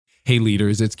Hey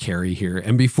leaders, it's Carrie here.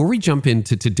 And before we jump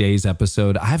into today's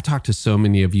episode, I've talked to so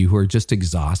many of you who are just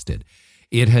exhausted.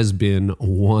 It has been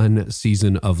one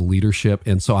season of leadership,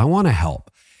 and so I want to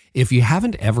help. If you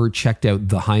haven't ever checked out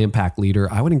The High Impact Leader,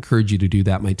 I would encourage you to do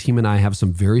that. My team and I have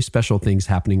some very special things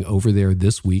happening over there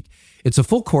this week. It's a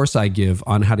full course I give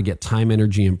on how to get time,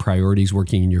 energy, and priorities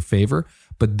working in your favor.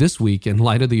 But this week, in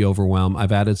light of the overwhelm,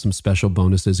 I've added some special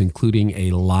bonuses, including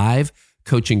a live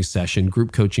coaching session,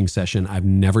 group coaching session I've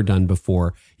never done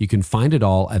before. You can find it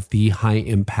all at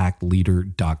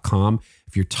thehighimpactleader.com.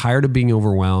 If you're tired of being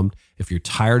overwhelmed, if you're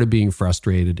tired of being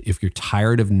frustrated, if you're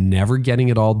tired of never getting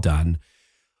it all done,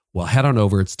 well, head on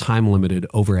over. It's time limited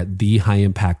over at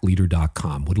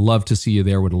thehighimpactleader.com. Would love to see you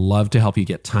there. Would love to help you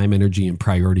get time, energy, and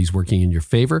priorities working in your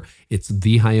favor. It's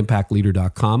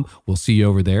thehighimpactleader.com. We'll see you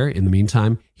over there. In the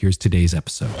meantime, here's today's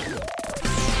episode.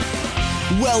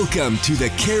 Welcome to the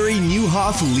Carrie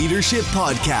Nieuwhof Leadership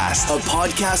Podcast, a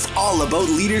podcast all about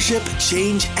leadership,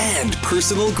 change, and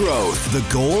personal growth. The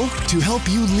goal? To help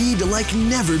you lead like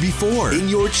never before in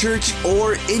your church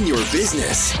or in your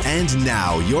business. And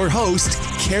now, your host,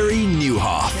 Carrie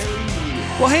Nieuwhof.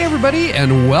 Well, hey, everybody,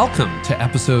 and welcome to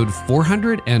episode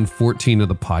 414 of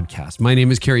the podcast. My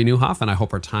name is Carrie Nieuwhof, and I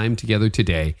hope our time together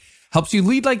today helps you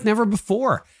lead like never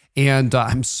before. And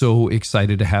I'm so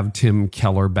excited to have Tim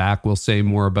Keller back. We'll say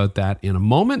more about that in a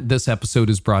moment. This episode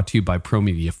is brought to you by Pro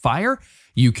Media Fire.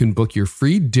 You can book your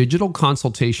free digital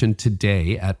consultation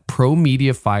today at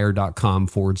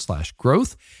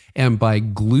promediafire.com/growth and by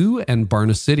Glue and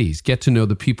Barna Cities. Get to know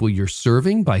the people you're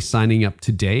serving by signing up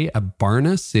today at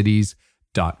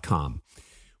barnacities.com.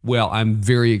 Well, I'm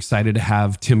very excited to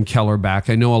have Tim Keller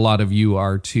back. I know a lot of you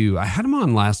are too. I had him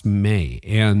on last May,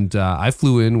 and I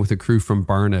flew in with a crew from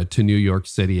Barna to New York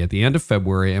City at the end of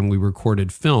February, and we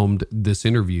filmed this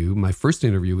interview, my first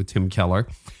interview with Tim Keller.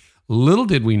 Little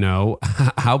did we know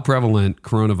how prevalent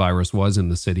coronavirus was in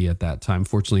the city at that time.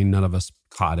 Fortunately, none of us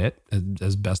caught it,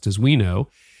 as best as we know.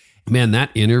 Man, that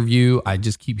interview, I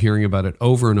just keep hearing about it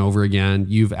over and over again.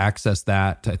 You've accessed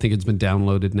that. I think it's been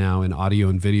downloaded now in audio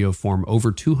and video form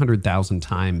over 200,000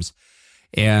 times.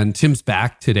 And Tim's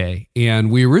back today.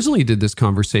 And we originally did this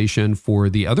conversation for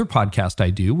the other podcast I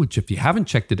do, which if you haven't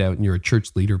checked it out and you're a church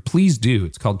leader, please do.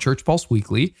 It's called Church Pulse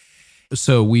Weekly.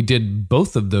 So we did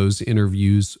both of those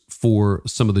interviews for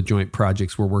some of the joint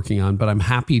projects we're working on, but I'm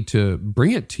happy to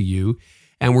bring it to you.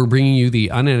 And we're bringing you the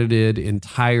unedited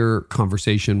entire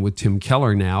conversation with Tim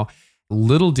Keller now.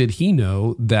 Little did he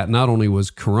know that not only was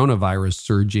coronavirus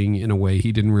surging in a way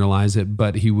he didn't realize it,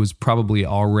 but he was probably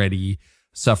already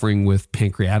suffering with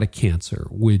pancreatic cancer,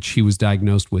 which he was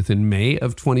diagnosed with in May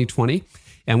of 2020.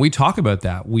 And we talk about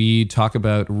that. We talk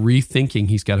about rethinking.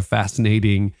 He's got a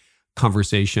fascinating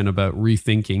conversation about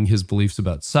rethinking his beliefs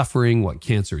about suffering, what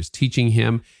cancer is teaching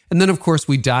him. And then, of course,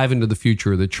 we dive into the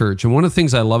future of the church. And one of the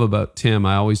things I love about Tim,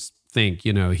 I always think,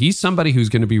 he's somebody who's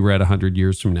going to be read 100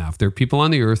 years from now. If there are people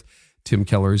on the earth, Tim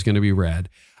Keller is going to be read.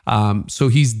 So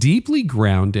he's deeply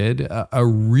grounded, a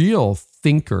real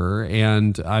thinker,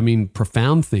 and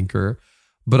profound thinker,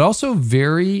 but also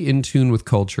very in tune with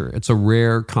culture. It's a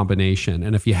rare combination.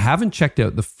 And if you haven't checked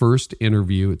out the first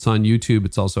interview, it's on YouTube.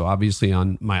 It's also obviously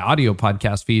on my audio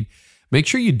podcast feed. Make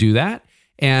sure you do that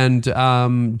and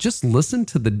just listen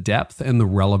to the depth and the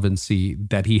relevancy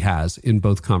that he has in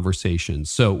both conversations.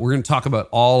 So we're going to talk about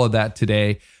all of that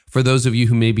today. For those of you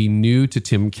who may be new to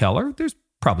Tim Keller, there's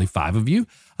probably 5 of you.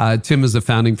 Tim is the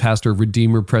founding pastor of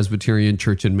Redeemer Presbyterian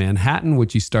Church in Manhattan,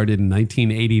 which he started in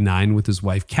 1989 with his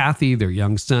wife, Kathy, their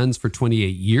young sons, for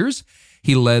 28 years.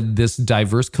 He led this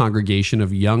diverse congregation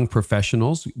of young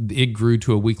professionals. It grew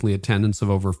to a weekly attendance of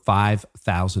over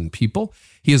 5,000 people.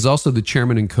 He is also the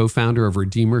chairman and co-founder of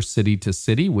Redeemer City to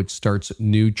City, which starts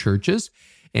new churches,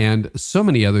 and so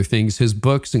many other things. His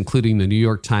books, including the New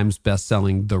York Times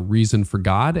bestselling The Reason for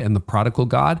God and The Prodigal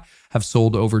God, have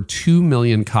sold over 2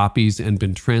 million copies and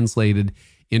been translated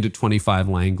into 25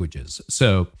 languages.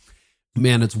 So,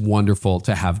 man, it's wonderful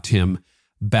to have Tim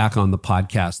back on the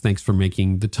podcast. Thanks for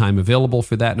making the time available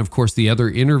for that. And of course, the other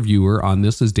interviewer on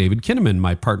this is David Kinnaman,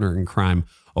 my partner in crime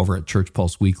over at Church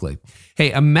Pulse Weekly.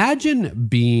 Hey, imagine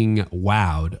being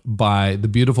wowed by the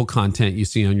beautiful content you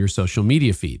see on your social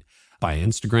media feed. By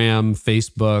Instagram,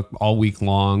 Facebook, all week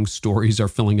long, stories are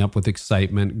filling up with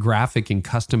excitement, graphic and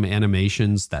custom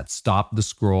animations that stop the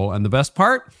scroll. And the best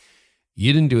part,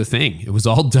 you didn't do a thing. It was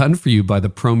all done for you by the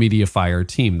Pro Media Fire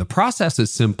team. The process is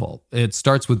simple. It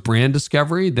starts with brand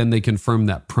discovery, then they confirm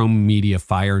that Pro Media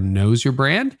Fire knows your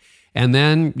brand, and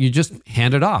then you just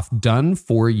hand it off. Done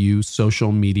for you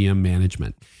social media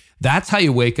management. That's how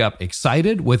you wake up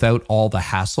excited without all the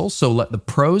hassle. So let the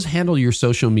pros handle your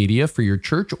social media for your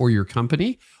church or your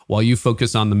company, while you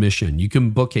focus on the mission. You can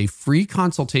book a free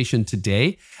consultation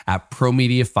today at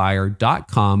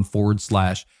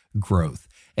promediafire.com/growth.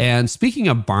 And speaking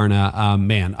of Barna,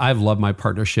 man, I've loved my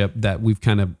partnership that we've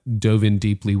kind of dove in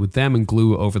deeply with them and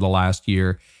Glue over the last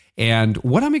year. And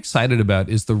what I'm excited about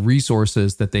is the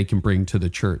resources that they can bring to the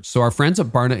church. So our friends at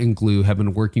Barna and Glue have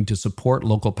been working to support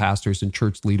local pastors and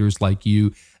church leaders like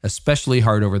you, especially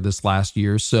hard over this last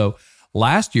year. So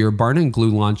last year, Barna and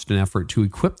Glue launched an effort to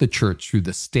equip the church through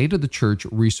the State of the Church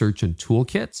research and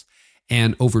toolkits,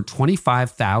 and over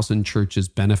 25,000 churches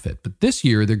benefit. But this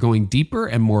year, they're going deeper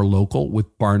and more local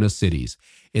with Barna Cities.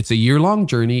 It's a year-long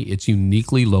journey. It's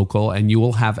uniquely local, and you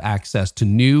will have access to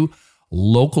new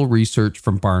local research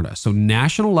from Barna. So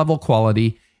national level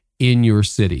quality in your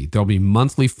city. There'll be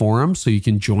monthly forums so you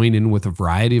can join in with a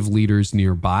variety of leaders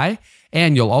nearby.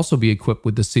 And you'll also be equipped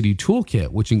with the City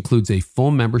Toolkit, which includes a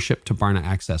full membership to Barna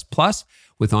Access Plus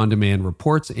with on-demand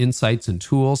reports, insights, and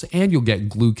tools. And you'll get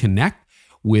Glue Connect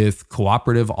with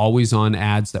cooperative, always-on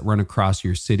ads that run across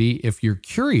your city. If you're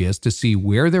curious to see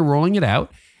where they're rolling it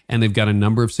out, and they've got a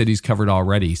number of cities covered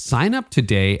already, sign up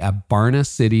today at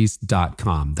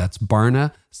barnacities.com. That's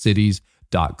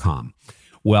barnacities.com.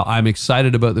 Well, I'm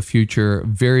excited about the future,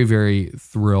 very, very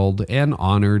thrilled and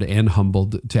honored and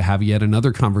humbled to have yet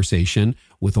another conversation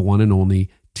with the one and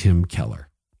only Tim Keller.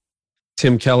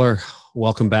 Tim Keller,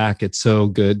 welcome back. It's so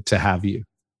good to have you.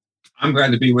 I'm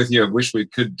glad to be with you. I wish we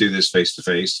could do this face to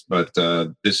face, but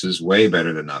this is way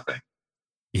better than nothing.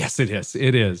 Yes, it is.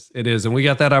 It is. It is. And we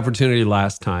got that opportunity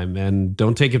last time, and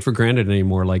don't take it for granted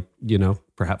anymore, like,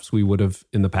 perhaps we would have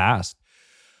in the past.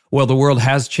 Well, the world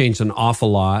has changed an awful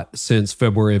lot since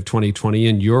February of 2020,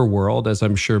 and your world, as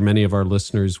I'm sure many of our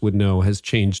listeners would know, has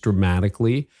changed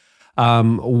dramatically.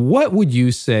 What would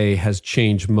you say has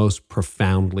changed most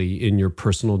profoundly in your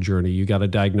personal journey? You got a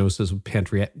diagnosis of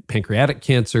pancreatic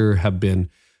cancer, have been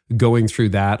going through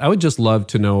that. I would just love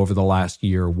to know over the last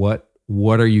year, what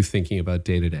are you thinking about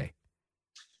day to day?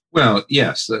 Well,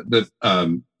 yes, the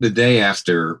day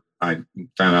after I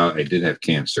found out I did have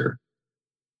cancer,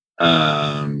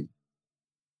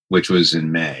 which was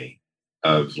in May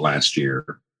of last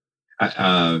year,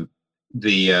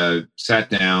 sat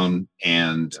down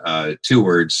and two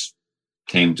words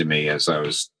came to me as I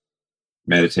was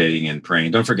meditating and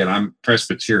praying. Don't forget, I'm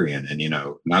Presbyterian and,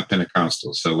 not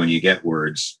Pentecostal. So when you get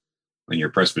words, when you're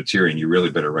Presbyterian, you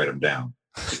really better write them down.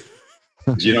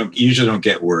 You usually don't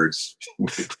get words.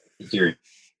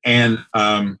 And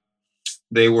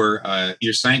they were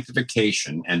your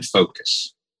sanctification and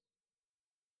focus.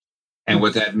 And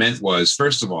what that meant was,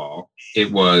 first of all,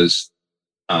 it was,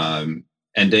 and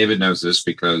David knows this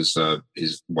because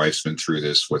his wife's been through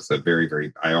this with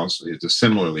it's a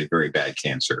similarly very bad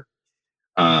cancer.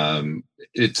 The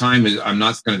time is, I'm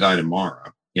not going to die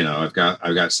tomorrow. I've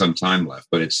got some time left,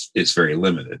 but it's very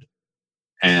limited.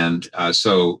 And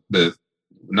so the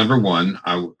number one,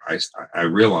 I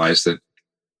realized that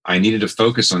I needed to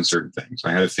focus on certain things.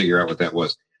 I had to figure out what that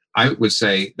was. I would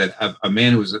say that a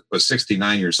man who was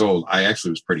 69 years old, I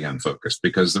actually was pretty unfocused,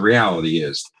 because the reality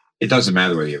is it doesn't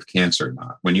matter whether you have cancer or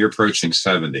not. When you're approaching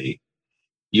 70,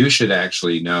 you should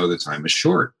actually know the time is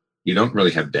short. You don't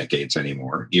really have decades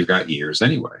anymore. You've got years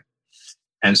anyway.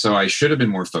 And so I should have been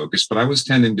more focused, but I was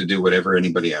tending to do whatever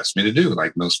anybody asked me to do,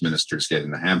 like most ministers get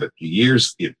in the habit.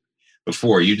 Years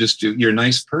before, you're a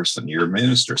nice person. You're a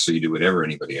minister, so you do whatever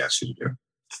anybody asks you to do.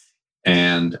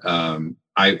 And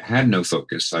I had no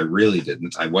focus. I really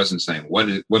didn't. I wasn't saying, what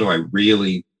do I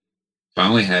really, if I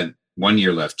only had 1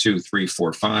 year left, 2, 3,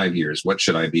 4, 5 years, what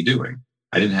should I be doing?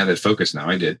 I didn't have that focus. Now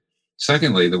I did.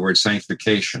 Secondly, the word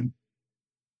sanctification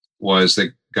was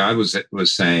that God was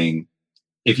saying,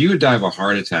 if you would die of a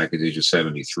heart attack at the age of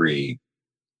 73,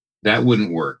 that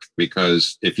wouldn't work,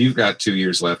 because if you've got 2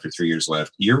 years left or 3 years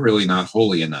left, you're really not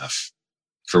holy enough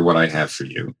for what I have for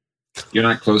you. You're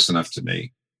not close enough to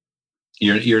me.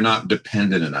 You're not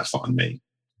dependent enough on me.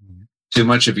 Too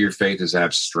much of your faith is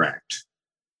abstract.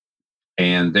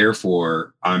 And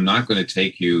therefore, I'm not going to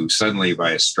take you suddenly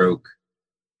by a stroke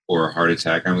or a heart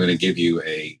attack. I'm going to give you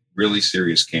a really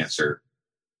serious cancer,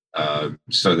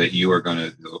 so that you are going to,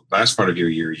 the last part of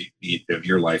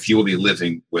your life, you will be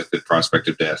living with the prospect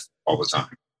of death all the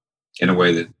time, in a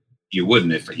way that you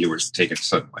wouldn't if you were taken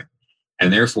suddenly.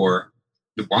 And therefore,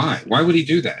 why? Why would he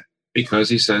do that? Because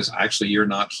he says, actually, you're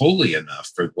not holy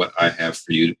enough for what I have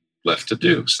for you left to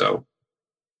do. So,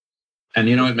 and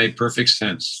it made perfect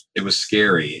sense. It was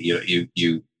scary. You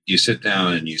sit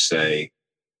down and you say,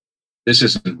 this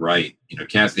isn't right.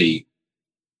 Kathy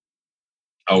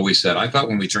always said, I thought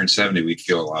when we turned 70, we'd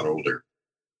feel a lot older.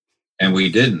 And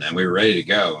we didn't, and we were ready to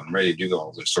go and ready to do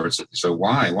all those sorts of things. So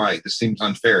why? This seems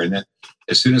unfair. And then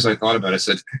as soon as I thought about it, I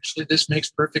said, actually, this makes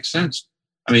perfect sense.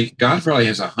 I mean, God probably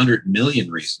has 100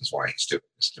 million reasons why he's doing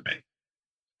this to me.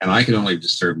 And I could only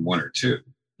discern one or two.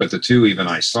 But the two even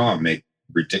I saw made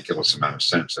ridiculous amount of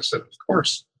sense. I said, of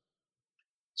course.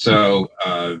 So,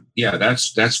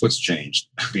 that's what's changed.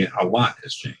 I mean, a lot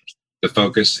has changed. The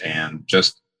focus and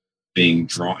just being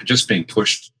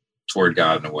pushed toward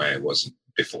God in a way it wasn't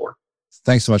before.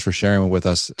 Thanks so much for sharing with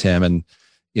us, Tim. And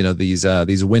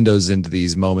these windows into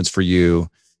these moments for you.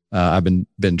 I've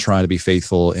been trying to be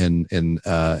faithful in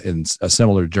a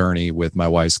similar journey with my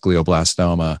wife's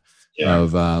glioblastoma,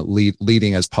 of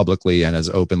leading as publicly and as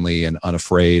openly and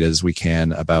unafraid as we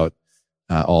can about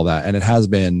all that. And it has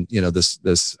been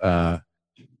this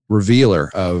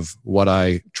revealer of what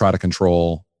I try to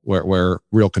control, where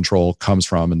real control comes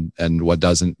from, and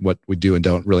what we do and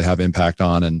don't really have impact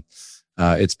on. And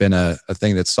it's been a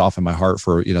thing that's softened my heart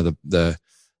for the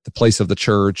place of the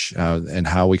church, and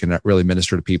how we can really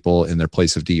minister to people in their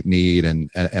place of deep need,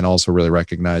 and also really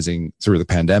recognizing through the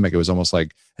pandemic, it was almost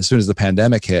like as soon as the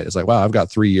pandemic hit, it's like, wow, I've got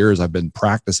 3 years I've been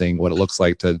practicing what it looks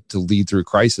like to lead through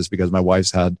crisis, because my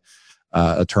wife's had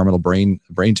a terminal brain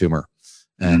tumor.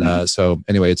 And so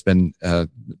anyway, it's been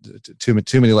too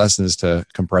many lessons to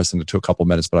compress into a couple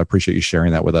minutes, but I appreciate you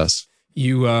sharing that with us.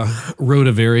 You wrote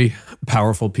a very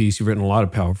powerful piece. You've written a lot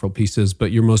of powerful pieces,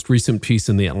 but your most recent piece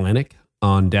in The Atlantic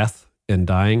on death and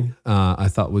dying, I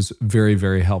thought was very,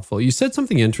 very helpful. You said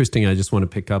something interesting I just want to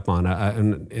pick up on.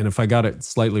 And if I got it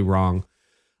slightly wrong,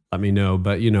 let me know.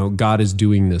 But, God is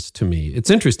doing this to me.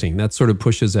 It's interesting. That sort of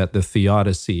pushes at the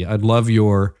theodicy. I'd love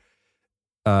your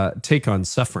take on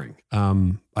suffering.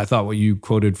 I thought what you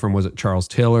quoted from, was it Charles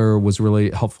Taylor, was really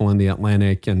helpful in The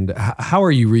Atlantic. And how are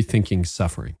you rethinking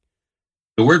suffering?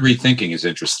 The word rethinking is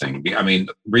interesting. I mean,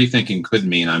 rethinking could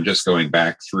mean I'm just going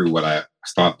back through what I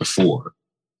thought before.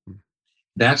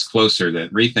 That's closer.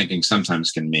 That rethinking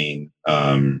sometimes can mean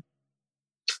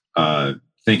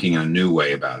thinking in a new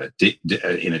way about it,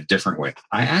 in a different way.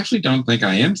 I actually don't think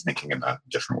I am thinking about it a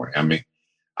different way. I mean,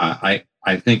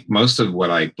 I think most of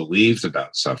what I believed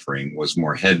about suffering was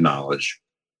more head knowledge,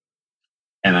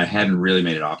 and I hadn't really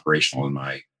made it operational in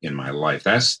my life.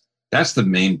 That's the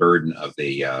main burden of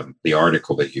the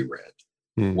article that you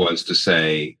read, was to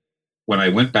say, when I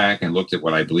went back and looked at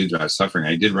what I believed about suffering,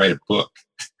 I did write a book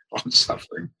on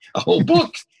suffering, a whole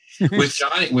book with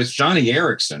Johnny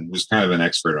Erickson, who's kind of an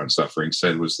expert on suffering,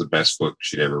 said was the best book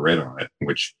she'd ever read on it,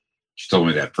 which she told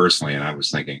me that personally. And I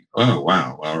was thinking, oh,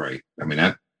 wow. All right. I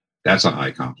mean, that's a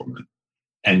high compliment.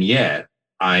 And yet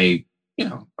I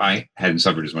hadn't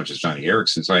suffered as much as Johnny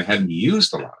Erickson, so I hadn't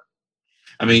used a lot of it.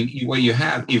 I mean,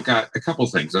 you've got a couple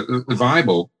of things. The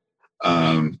Bible,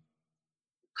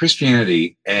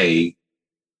 Christianity,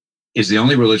 is the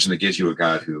only religion that gives you a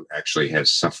God who actually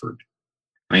has suffered.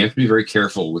 I have to be very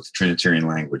careful with Trinitarian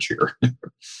language here,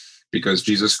 because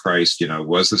Jesus Christ,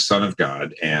 was the Son of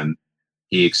God, and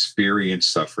he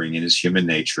experienced suffering in his human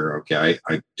nature. Okay,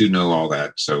 I do know all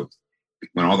that. So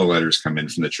when all the letters come in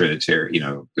from the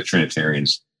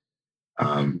Trinitarians,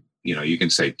 you can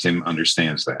say Tim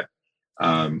understands that.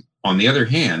 On the other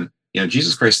hand,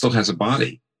 Jesus Christ still has a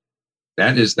body.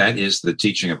 That is the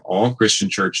teaching of all Christian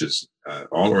churches,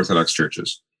 all Orthodox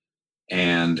churches,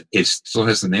 and it still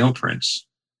has the nail prints.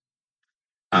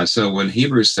 So when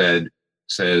Hebrews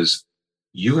says,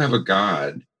 you have a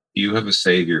God, you have a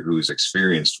Savior who has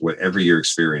experienced whatever you're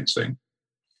experiencing,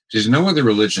 because no other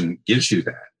religion gives you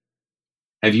that.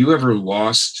 Have you ever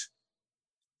lost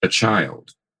a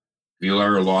child? Have you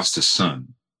ever lost a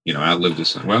son? Outlived a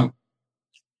son? Well,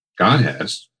 God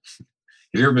has.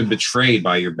 Have you ever been betrayed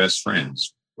by your best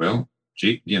friends? Well,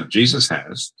 Jesus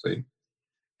has. See?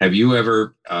 Have you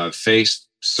ever faced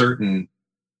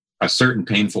a certain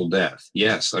painful death?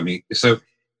 Yes. I mean, so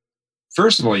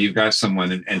first of all, you've got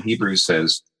someone, and Hebrews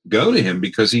says, go to him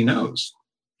because he knows.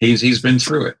 He's been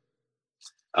through it.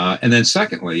 And then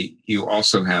secondly, you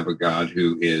also have a God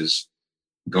who is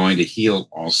going to heal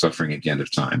all suffering at the end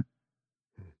of time.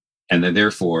 And then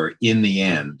therefore, in the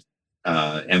end,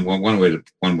 and one way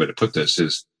to put this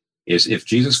is if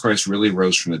Jesus Christ really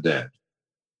rose from the dead,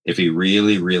 if he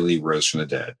really, really rose from the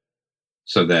dead,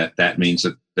 so that means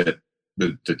that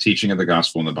the teaching of the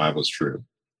gospel in the Bible is true.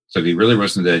 So if he really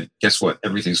rose from the dead, guess what?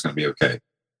 Everything's going to be okay.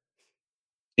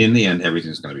 In the end,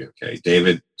 everything's going to be okay.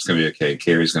 David's going to be okay.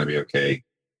 Carrie's going to be okay.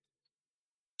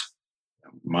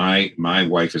 My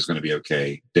wife is going to be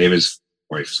okay. David's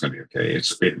wife is going to be okay.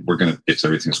 Everything's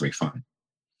going to be fine.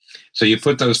 So you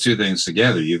put those two things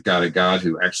together, you've got a God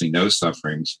who actually knows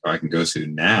sufferings I can go through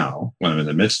now when I'm in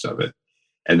the midst of it.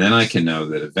 And then I can know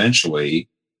that eventually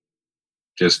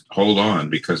Just hold on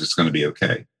because it's going to be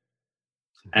okay.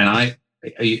 And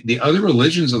the other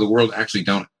religions of the world actually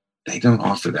don't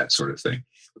offer that sort of thing.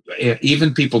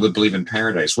 Even people that believe in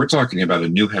paradise, we're talking about a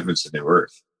new heavens and new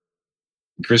earth.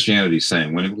 Christianity is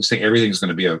saying when we say everything's going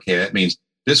to be okay, that means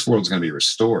this world's going to be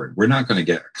restored. We're not going to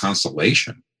get a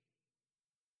consolation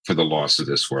for the loss of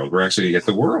this world. We're actually going to get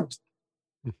the world.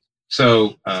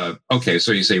 So, okay,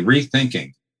 so you say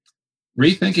rethinking.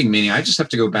 Rethinking meaning I just have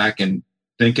to go back and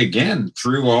think again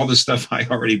through all the stuff I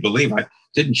already believe. I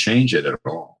didn't change it at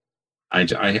all. I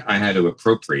had to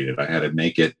appropriate it. I had to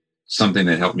make it something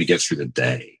that helped me get through the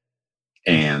day.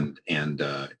 And in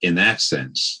that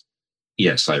sense,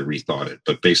 yes, I rethought it.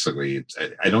 But basically,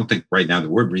 I don't think right now the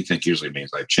word rethink usually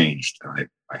means I've changed.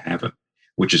 I haven't,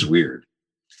 which is weird.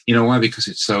 You know why? Because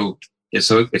it's such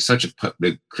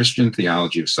the Christian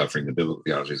theology of suffering, the biblical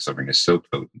theology of suffering is so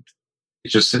potent.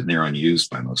 It's just sitting there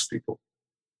unused by most people.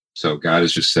 So God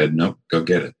has just said, nope, go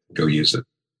get it, go use it.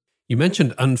 You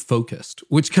mentioned unfocused,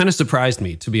 which kind of surprised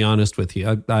me, to be honest with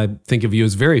you. I think of you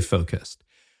as very focused.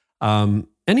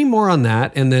 Any more on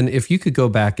that? And then if you could go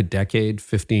back a decade,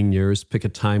 15 years, pick a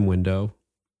time window,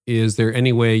 is there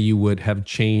any way you would have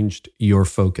changed your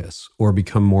focus or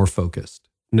become more focused,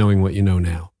 knowing what you know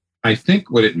now? I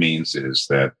think what it means is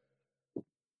that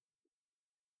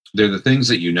they're the things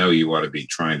that you know you ought to be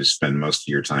trying to spend most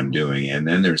of your time doing. And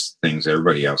then there's things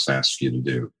everybody else asks you to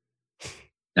do.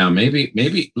 Now, maybe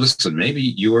listen, maybe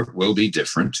you will be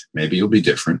different. Maybe you'll be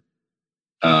different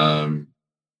than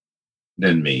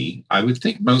me. I would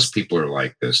think most people are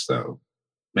like this, though.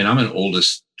 I mean, I'm an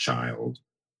oldest child.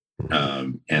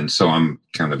 And so I'm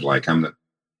kind of like,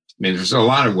 there's a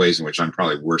lot of ways in which I'm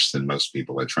probably worse than most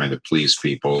people at trying to please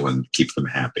people and keep them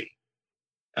happy.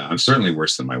 I'm certainly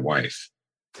worse than my wife.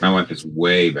 My wife is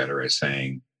way better at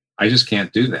saying, I just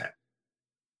can't do that.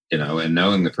 And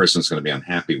knowing the person's going to be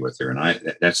unhappy with her.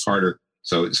 And that's harder.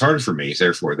 So it's harder for me.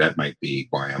 Therefore, that might be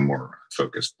why I'm more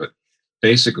focused. But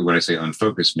basically, when I say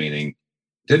unfocused, meaning,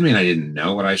 didn't mean I didn't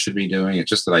know what I should be doing. It's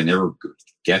just that I never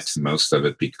get to most of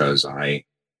it because I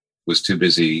was too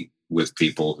busy with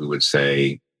people who would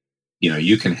say,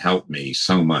 you can help me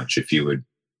so much if you would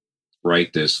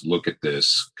write this, look at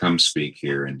this, come speak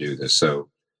here and do this. So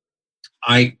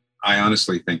I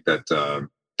honestly think that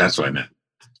that's what I meant.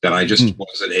 That I just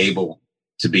wasn't able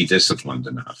to be disciplined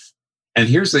enough. And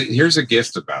here's a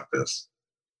gift about this.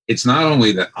 It's not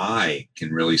only that I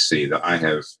can really see that I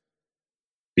have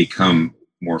become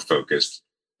more focused,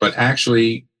 but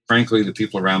actually, frankly, the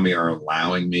people around me are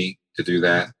allowing me to do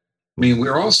that. I mean,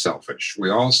 we're all selfish. We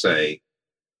all say,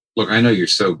 look, I know you're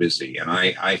so busy and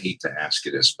I hate to ask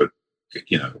you this, but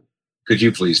could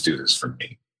you please do this for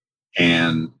me?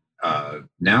 And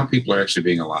now people are actually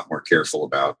being a lot more careful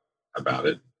about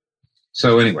it.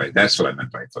 So anyway, that's what I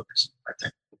meant by focusing, I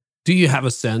think. Do you have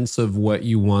a sense of what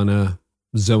you want to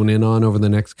zone in on over the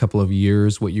next couple of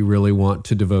years, what you really want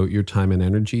to devote your time and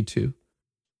energy to?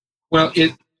 Well,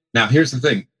 now here's the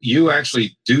thing. You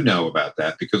actually do know about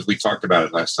that because we talked about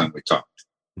it last time we talked.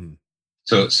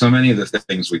 So many of the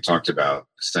things we talked about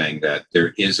saying that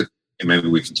there is and maybe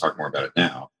we can talk more about it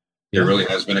now. There really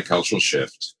has been a cultural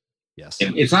shift. Yes.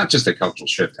 And it's not just a cultural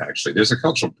shift, actually. There's a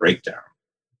cultural breakdown,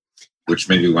 which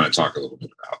maybe we want to talk a little bit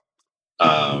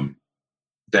about.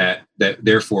 That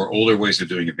therefore older ways of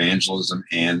doing evangelism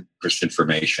and Christian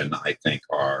formation, I think,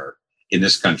 are in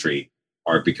this country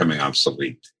are becoming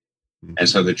obsolete. And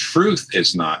so the truth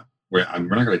is not, we're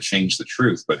not going to change the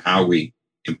truth, but how we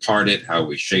impart it, how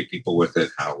we shape people with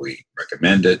it, how we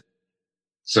recommend it.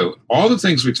 So all the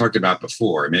things we talked about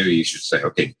before, maybe you should say,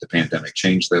 okay, the pandemic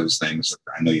changed those things.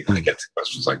 I know you're going to get to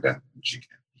questions like that, which you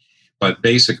can. But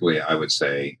basically, I would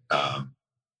say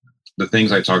the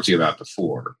things I talked to you about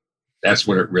before, that's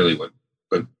what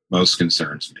most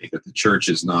concerns me, that the church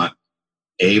is not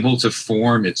able to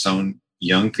form its own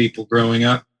young people growing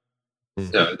up.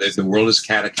 The world is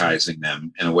catechizing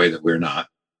them in a way that we're not.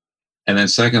 And then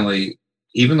secondly,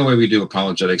 even the way we do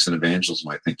apologetics and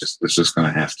evangelism, I think it's just going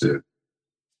to have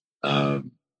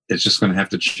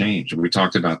to change. And we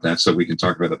talked about that, so we can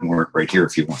talk about it more right here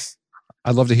if you want.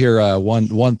 I'd love to hear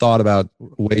one thought about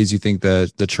ways you think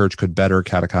the church could better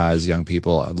catechize young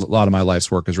people. A lot of my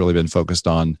life's work has really been focused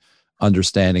on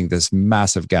understanding this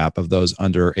massive gap of those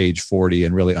under age 40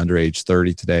 and really under age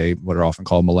 30 today, what are often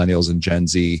called millennials and Gen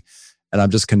Z. And I'm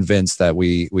just convinced that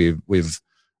we've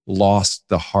lost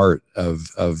the heart of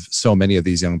so many of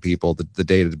these young people, the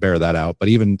data to bear that out. But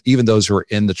even those who are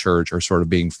in the church are sort of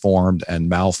being formed and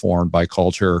malformed by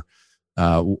culture.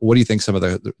 What do you think some of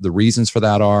the reasons for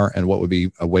that are, and what would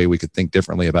be a way we could think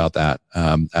differently about that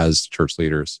as church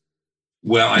leaders?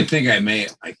 Well, I think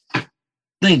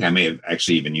think I may have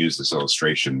actually even used this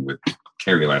illustration with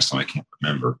Carrie last time. I can't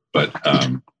remember, but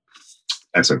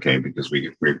that's okay because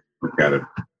we've got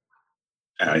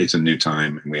it's a new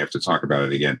time and we have to talk about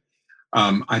it again.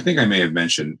 I think I may have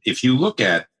mentioned, if you look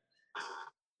at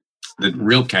the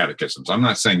real catechisms, I'm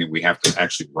not saying that we have to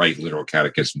actually write literal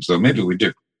catechisms, though maybe we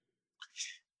do.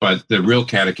 But the real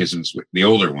catechisms, the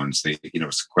older ones,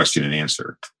 it's question and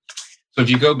answer. So if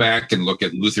you go back and look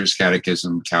at Luther's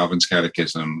catechism, Calvin's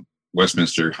catechism,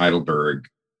 Westminster, Heidelberg,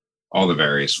 all the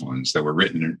various ones that were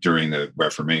written during the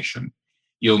Reformation,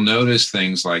 you'll notice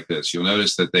things like this. You'll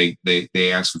notice that they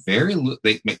ask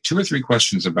they make 2 or 3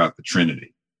 questions about the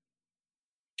Trinity.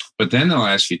 But then they'll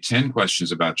ask you 10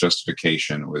 questions about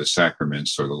justification or the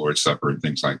sacraments or the Lord's Supper and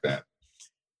things like that.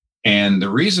 And the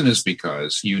reason is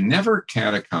because you never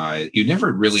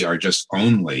really are just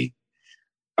only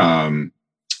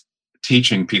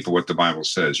teaching people what the Bible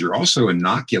says. You're also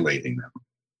inoculating them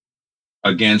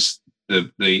against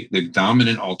the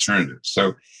dominant alternative.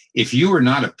 So if you were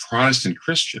not a Protestant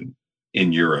Christian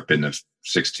in Europe in the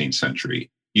 16th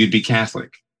century, you'd be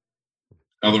Catholic.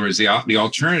 In other words, the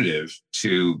alternative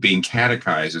to being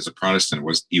catechized as a Protestant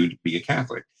was you would be a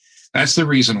Catholic. That's the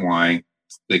reason why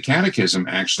the catechism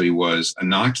actually was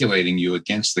inoculating you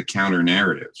against the counter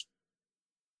narrative.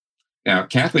 Now,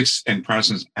 Catholics and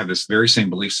Protestants have this very same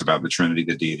beliefs about the Trinity,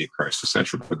 the deity of Christ,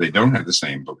 etc., but they don't have the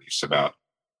same beliefs about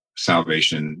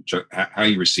salvation, how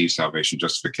you receive salvation,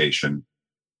 justification,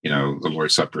 the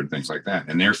Lord's Supper and things like that.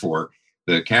 And therefore,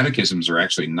 the catechisms are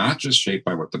actually not just shaped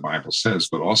by what the Bible says,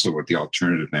 but also what the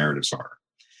alternative narratives are.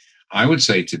 I would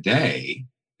say today,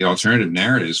 the alternative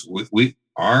narratives, the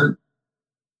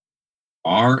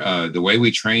way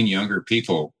we train younger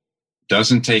people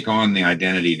doesn't take on the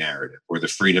identity narrative or the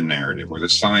freedom narrative or the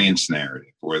science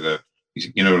narrative or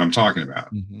you know what I'm talking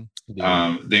about. Mm-hmm.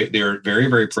 Yeah. They're very,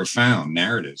 very profound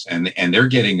narratives, and they're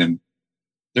getting them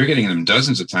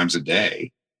dozens of times a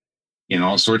day in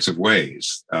all sorts of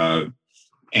ways.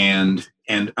 And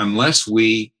unless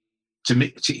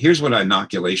here's what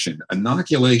inoculation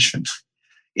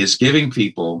is: giving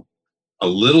people a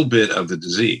little bit of the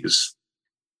disease,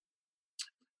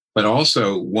 but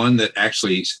also one that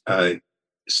actually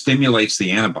stimulates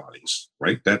the antibodies,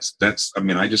 right? That's.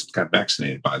 I just got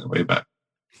vaccinated, by the way, about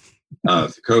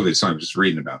COVID, so I'm just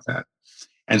reading about that.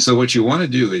 And so what you want to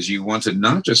do is you want to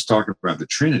not just talk about the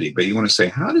Trinity, but you want to say,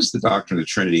 how does the doctrine of the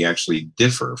Trinity actually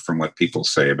differ from what people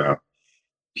say about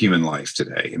human life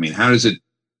today? I mean, how does it,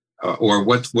 or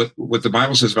what the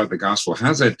Bible says about the gospel,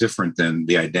 how's that different than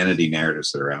the identity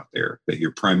narratives that are out there? That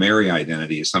your primary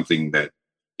identity is something that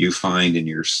you find in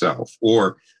yourself,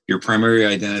 or your primary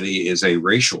identity is a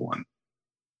racial one.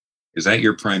 Is that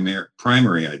your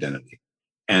primary identity?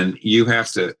 And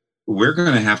we're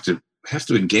going to have to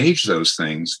engage those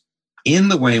things in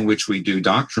the way in which we do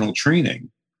doctrinal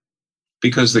training,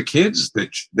 because the kids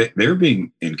they're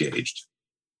being engaged.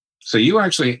 So you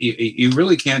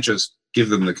really can't just give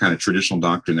them the kind of traditional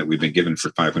doctrine that we've been given for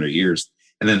 500 years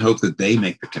and then hope that they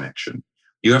make the connection.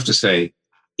 You have to say,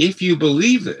 if you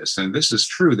believe this and this is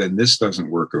true, then this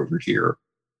doesn't work over here.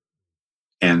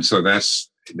 And so that's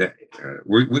that.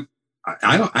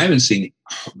 I haven't seen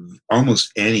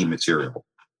almost any material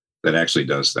that actually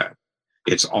does that.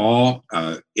 It's all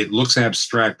it looks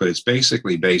abstract, but it's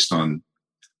basically based on,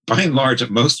 by and large,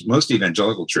 most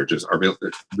evangelical churches are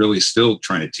really still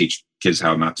trying to teach kids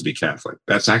how not to be Catholic.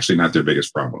 That's actually not their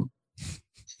biggest problem.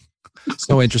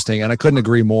 So interesting, and I couldn't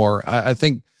agree more. I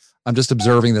think I'm just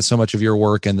observing that so much of your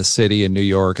work in the city in New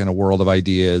York, in a world of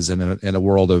ideas, and in a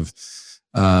world of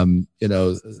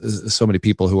so many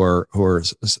people who are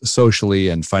socially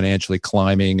and financially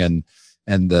climbing, and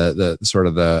the sort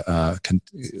of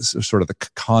the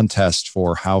contest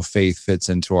for how faith fits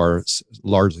into our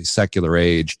largely secular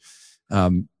age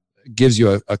gives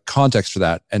you a context for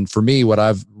that. And for me, what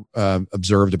I've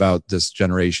observed about this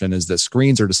generation is that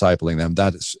screens are discipling them.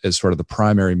 That is sort of the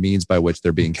primary means by which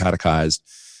they're being catechized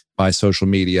by social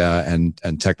media and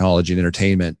technology and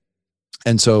entertainment.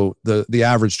 And so the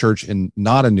average church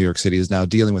not in New York City is now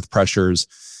dealing with pressures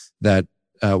that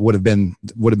would have been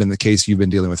the case you've been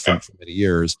dealing with for many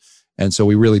years. And so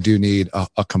we really do need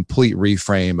a complete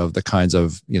reframe of the kinds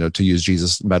of, to use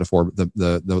Jesus' metaphor,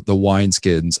 the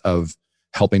wineskins of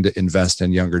helping to invest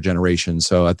in younger generations.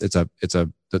 So the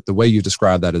way you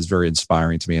describe that is very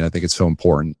inspiring to me, and I think it's so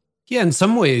important. Yeah, in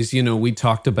some ways, we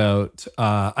talked about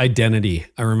identity.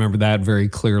 I remember that very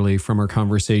clearly from our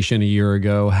conversation a year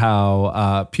ago,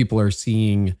 how people are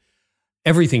seeing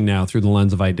everything now through the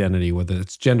lens of identity, whether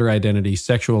it's gender identity,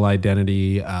 sexual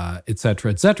identity, et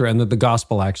cetera, and that the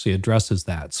gospel actually addresses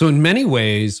that. So in many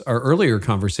ways, our earlier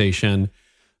conversation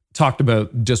talked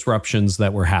about disruptions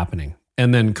that were happening,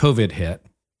 and then COVID hit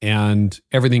and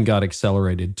everything got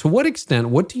accelerated. To what extent,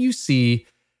 what do you see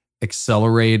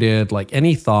accelerated? Like,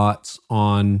 any thoughts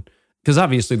on, because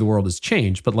obviously the world has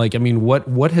changed, but like, I mean,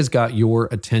 what has got your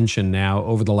attention now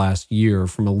over the last year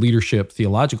from a leadership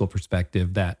theological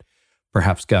perspective that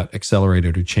perhaps got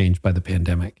accelerated or changed by the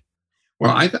pandemic?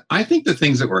 Well, I think the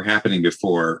things that were happening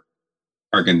before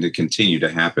are going to continue to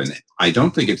happen. I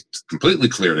don't think it's completely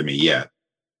clear to me yet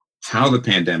how the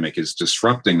pandemic is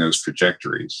disrupting those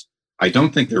trajectories. I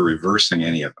don't think they're reversing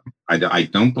any of them. I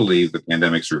don't believe the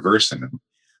pandemic's reversing them,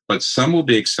 but some will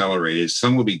be accelerated,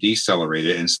 some will be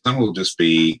decelerated, and some will just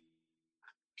be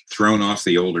thrown off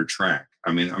the older track.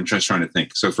 I mean, I'm just trying to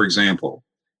think. So, for example,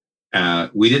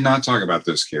 we did not talk about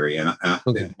this, Carrie, and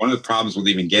Okay. one of the problems with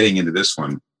even getting into this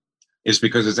one is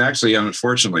because it's actually,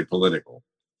 unfortunately, political.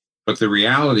 But the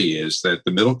reality is that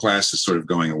the middle class is sort of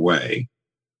going away.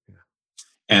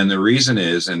 And the reason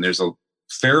is, and there's a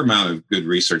fair amount of good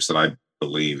research that I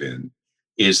believe in,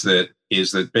 is that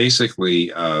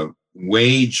basically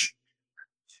wage,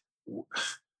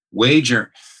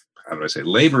 how do I say,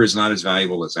 labor is not as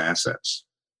valuable as assets.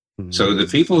 Mm-hmm. So the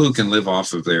people who can live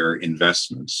off of their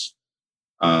investments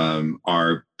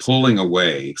are pulling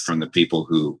away from the people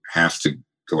who have to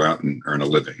go out and earn a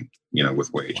living,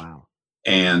 with wage. Wow.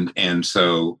 And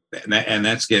so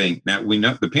that's getting, that we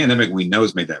know the pandemic, we know,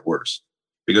 has made that worse,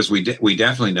 because we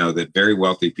definitely know that very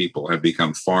wealthy people have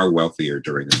become far wealthier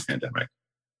during this pandemic.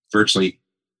 Virtually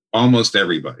almost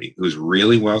everybody who's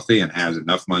really wealthy and has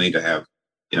enough money to have,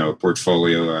 a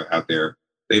portfolio out there,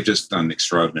 they've just done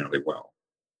extraordinarily well.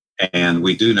 And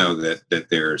we do know that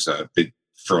there's a big,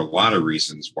 for a lot of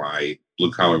reasons, why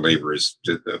blue collar labor has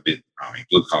been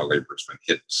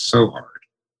hit so hard.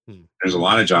 There's a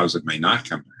lot of jobs that may not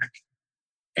come back,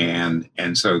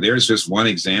 and so there's just one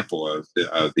example of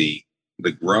the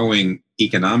growing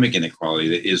economic inequality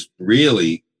that is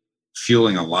really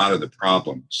fueling a lot of the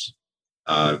problems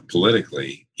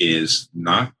politically. Is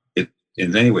not it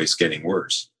in any ways getting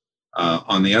worse.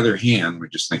 On the other hand, we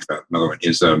just think about another one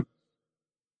is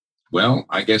well,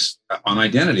 I guess on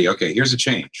identity. Okay, here's a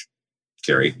change,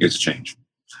 Carrie. Here's a change.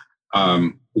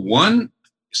 One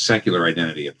secular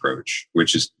identity approach,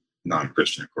 which is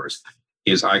non-Christian, of course,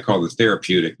 is I call the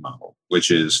therapeutic model, which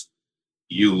is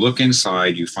you look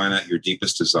inside, you find out your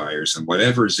deepest desires, and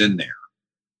whatever's in there,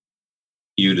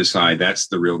 you decide that's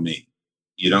the real me.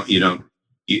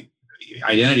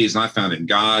 Identity is not found in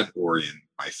God or in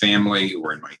my family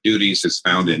or in my duties. It's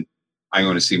found in, I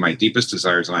want to see my deepest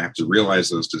desires, and I have to realize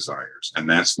those desires, and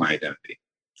that's my identity.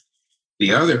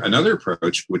 Another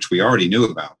approach, which we already knew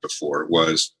about before,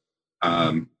 was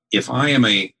if I am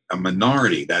a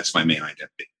minority, that's my main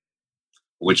identity.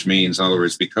 Which means, in other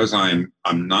words, because I'm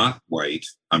not white,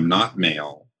 I'm not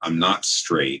male, I'm not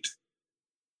straight.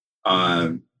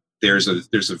 There's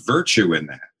a virtue in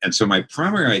that, and so my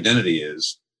primary identity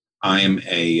is I've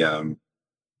been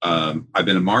a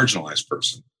marginalized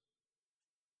person,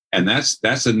 and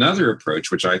that's another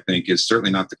approach which I think is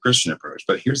certainly not the Christian approach.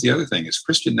 But here's the other thing: is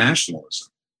Christian nationalism,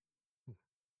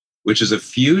 which is a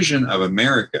fusion of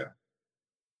America.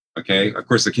 Okay, of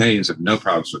course, the Canadians have no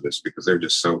problems with this because they're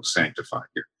just so sanctified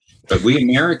here. But we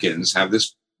Americans have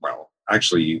this. Well,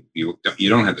 actually, you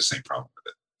don't have the same problem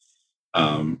with it.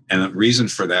 And the reason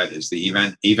for that is the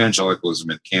evangelicalism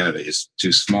in Canada is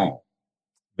too small.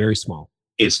 Very small.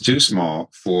 It's too small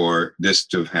for this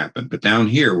to have happened. But down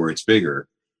here, where it's bigger,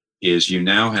 is you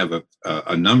now have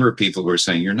a number of people who are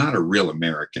saying you're not a real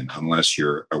American unless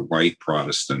you're a white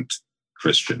Protestant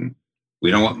Christian.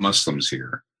 We don't want Muslims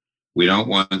here. We don't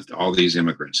want all these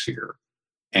immigrants here.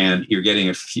 And you're getting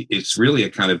it's really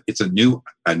it's a new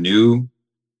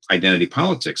identity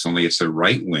politics, only it's a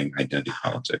right-wing identity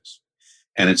politics.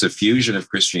 And it's a fusion of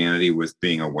Christianity with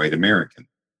being a white American.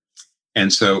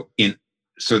 And so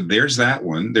there's that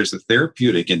one. There's the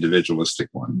therapeutic individualistic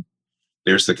one.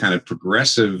 There's the kind of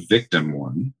progressive victim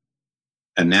one.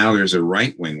 And now there's a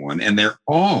right-wing one. And they're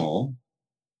all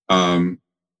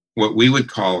what we would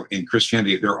call in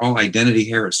Christianity, they're all identity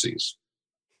heresies.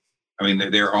 I mean,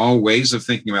 they're all ways of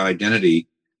thinking about identity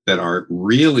that are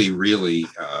really, really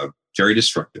very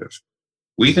destructive.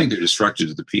 We think they're destructive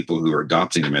to the people who are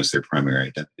adopting them as their primary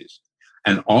identities.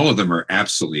 And all of them are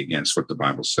absolutely against what the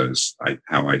Bible says,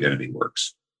 how identity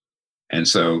works. And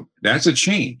so that's a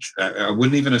change. I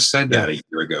wouldn't even have said that a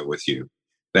year ago with you,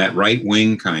 that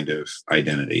right-wing kind of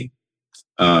identity.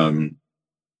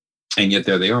 And yet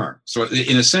there they are. So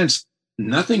in a sense,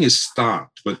 nothing is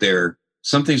stopped, but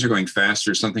some things are going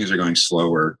faster, some things are going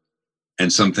slower,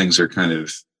 and some things are kind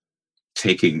of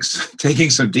taking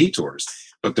some detours.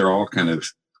 But they're all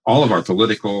all of our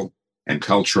political, and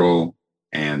cultural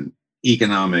and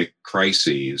economic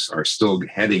crises are still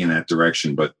heading in that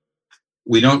direction, but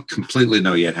we don't completely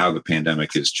know yet how the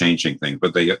pandemic is changing things,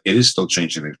 but it is still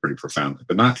changing things pretty profoundly,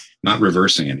 but not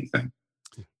reversing anything.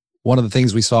 One of the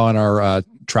things we saw in our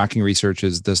tracking research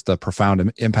is the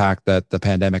profound impact that the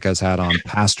pandemic has had on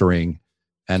pastoring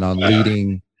and on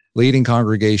leading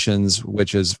congregations,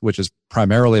 which is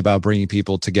primarily about bringing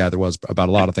people together. Was about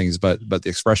a lot of things, but the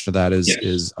expression of that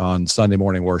is on Sunday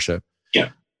morning worship. Yeah.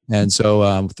 And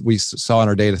so we saw in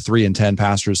our data 3 in 10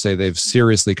 pastors say they've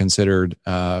seriously considered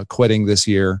quitting this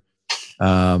year,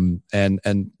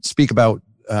 and speak about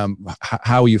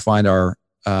how you find our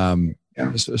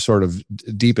sort of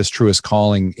deepest, truest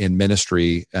calling in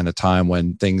ministry in a time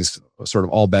when things sort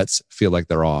of all bets feel like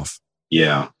they're off.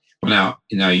 Yeah. Well,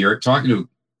 now you're talking to a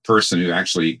person who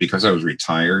actually, because I was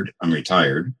retired, I'm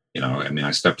retired.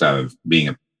 I stepped out of being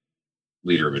a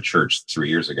leader of a church 3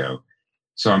 years ago.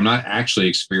 So I'm not actually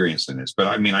experienced in this, but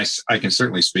I can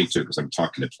certainly speak to it because I'm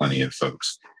talking to plenty of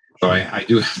folks. So I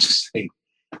do have to say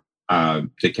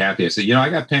to Kathy, I said, I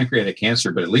got pancreatic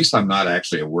cancer, but at least I'm not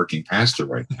actually a working pastor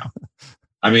right now.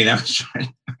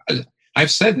 I've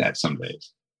said that some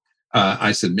days.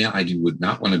 I said, man, I would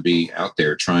not want to be out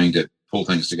there trying to pull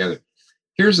things together.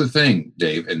 Here's the thing,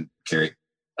 Dave and Carrie,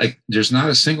 there's not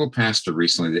a single pastor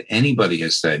recently that anybody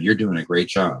has said, you're doing a great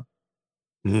job.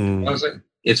 I was like,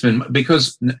 it's been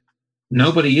because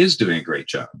nobody is doing a great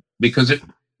job because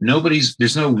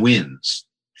there's no wins.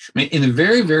 In the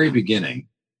very, very beginning,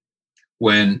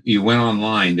 when you went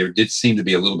online, there did seem to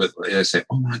be a little bit, I say,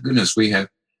 oh my goodness, we have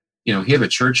a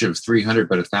church of 300,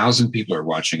 but 1,000 people are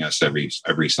watching us every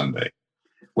Sunday.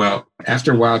 Well,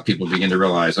 after a while, people begin to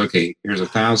realize, okay, here's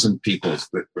 1,000 people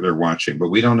that are watching, but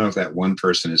we don't know if that one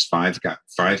person is got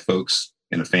five folks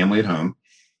in a family at home.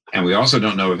 And we also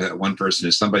don't know if that one person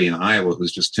is somebody in Iowa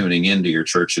who's just tuning into your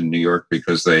church in New York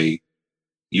because they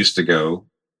used to go,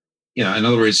 in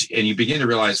other words, and you begin to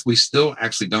realize we still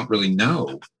actually don't really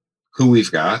know who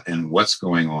we've got and what's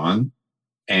going on.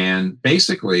 And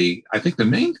basically, I think the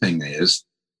main thing is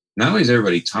not only is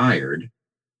everybody tired,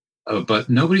 but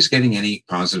nobody's getting any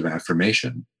positive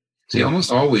affirmation. See, almost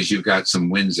always you've got some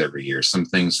wins every year, some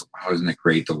things, wow, isn't it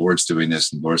great? The Lord's doing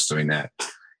this and the Lord's doing that.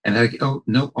 And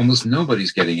almost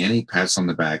nobody's getting any pats on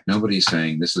the back. Nobody's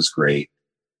saying this is great.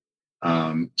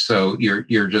 So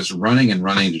you're just running and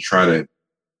running to try to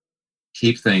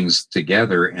keep things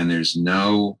together, and there's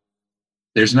no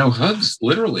hugs,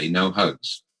 literally no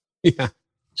hugs. Yeah.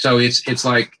 So it's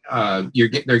like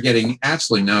they're getting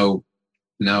absolutely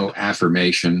no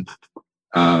affirmation,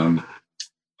 and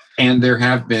there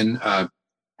have been, and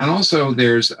also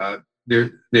there's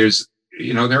there's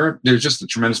just a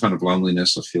tremendous amount of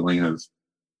loneliness, a feeling of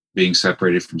being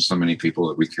separated from so many people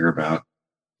that we care about.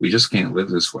 We just can't live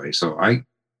this way. So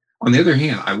on the other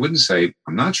hand, I wouldn't say,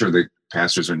 I'm not sure that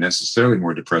pastors are necessarily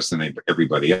more depressed than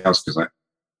everybody else, because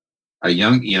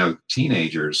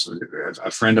teenagers,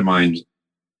 a friend of mine's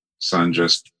son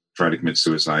just tried to commit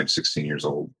suicide, 16 years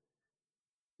old.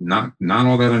 Not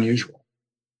all that unusual.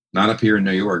 Not up here in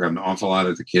New York. An awful lot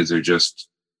of the kids are just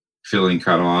feeling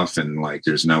cut off and like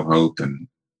there's no hope. And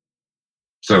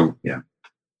so, yeah.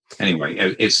 Anyway,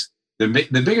 it's the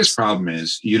biggest problem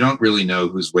is you don't really know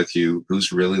who's with you,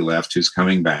 who's really left, who's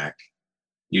coming back.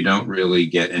 You don't really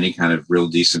get any kind of real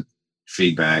decent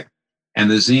feedback. And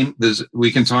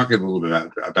we can talk a little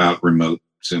bit about remote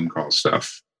Zoom call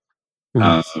stuff.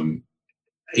 Mm-hmm.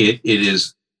 It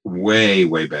is way,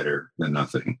 way better than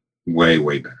nothing. Way,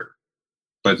 way better.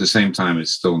 But at the same time,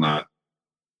 it's still not.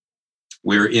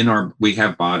 We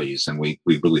have bodies, and we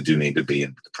really do need to be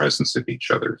in the presence of each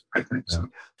other, I think. So.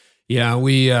 Yeah, I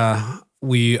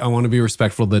want to be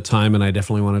respectful of the time, and I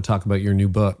definitely want to talk about your new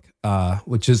book,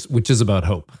 which is about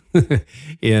hope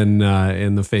in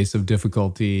the face of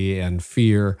difficulty and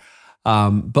fear.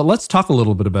 But let's talk a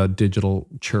little bit about digital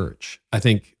church. I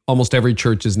think almost every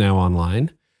church is now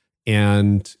online,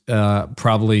 and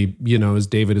probably, as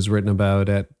David has written about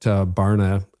at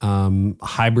Barna,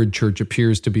 hybrid church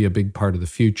appears to be a big part of the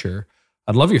future.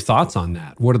 I'd love your thoughts on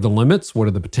that. What are the limits? What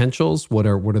are the potentials? What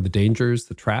are the dangers,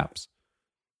 the traps?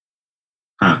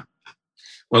 Well,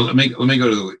 let me go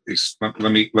to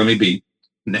let me be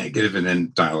negative and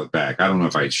then dial it back. I don't know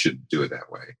if I should do it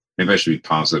that way. Maybe I should be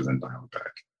positive and dial it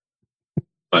back.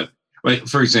 But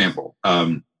for example,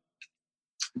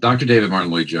 Dr. David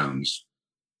Martin Lloyd-Jones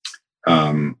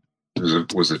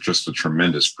was just a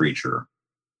tremendous preacher.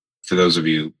 For those of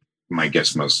you, my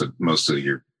guess most of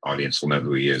your audience will know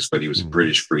who he is, but he was a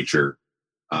British preacher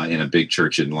in a big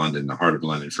church in London, the heart of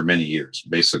London, for many years,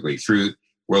 basically through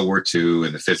World War II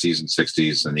in the 50s and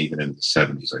 60s, and even in the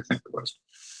 70s, I think it was.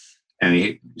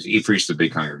 and he preached to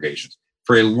big congregations.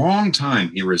 For a long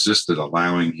time, he resisted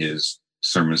allowing his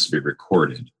sermons to be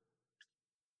recorded.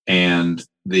 And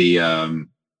the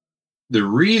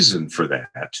reason for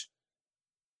that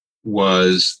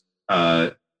was,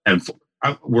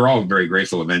 we're all very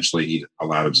grateful eventually he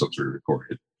allowed himself to be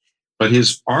recorded. But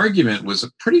his argument was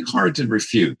pretty hard to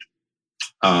refute.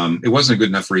 It wasn't a good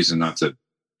enough reason not to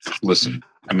listen.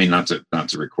 I mean, not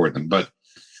to record them. But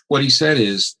what he said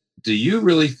is, do you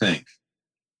really think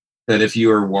that if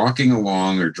you are walking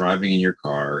along or driving in your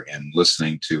car and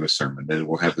listening to a sermon, that it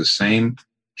will have the same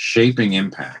shaping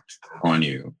impact on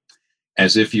you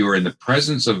as if you were in the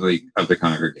presence of the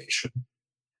congregation?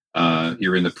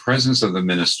 You're in the presence of the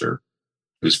minister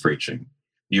who's preaching.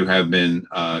 You've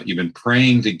been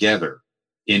praying together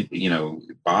in,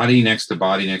 body next to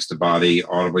body next to body,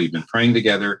 audibly. You've been praying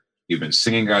together. You've been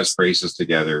singing God's praises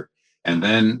together. And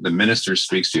then the minister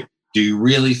speaks to you. Do you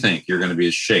really think you're going to be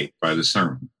as shaped by the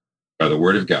sermon, by the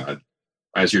word of God,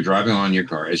 as you're driving on your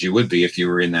car, as you would be if you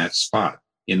were in that spot,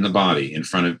 in the body, in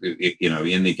front of,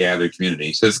 in the gathered community?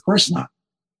 He says, of course not.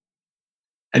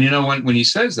 And when he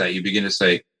says that, you begin to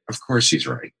say, of course he's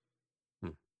right.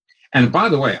 And by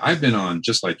the way, I've been on,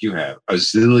 just like you have, a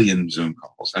zillion Zoom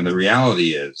calls. And the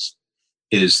reality is,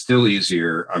 it is still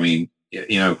easier. I mean,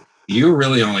 you're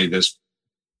really only this,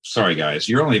 sorry guys,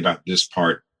 you're only about this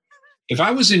part. If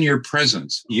I was in your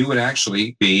presence, you would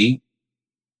actually be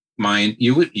mine.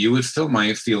 You would fill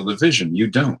my field of vision. You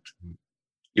don't.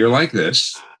 You're like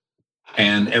this.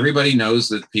 And everybody knows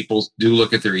that people do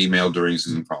look at their email during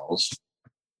Zoom calls.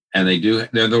 And they do.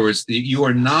 In other words, you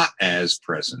are not as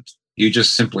present. You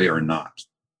just simply are not.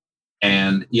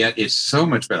 And yet it's so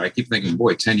much better. I keep thinking,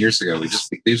 boy, 10 years ago,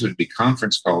 these would be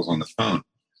conference calls on the phone.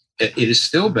 It is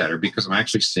still better because I'm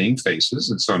actually seeing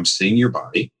faces. And so I'm seeing your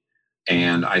body.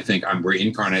 And I think we're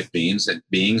incarnate beings, and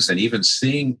even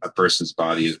seeing a person's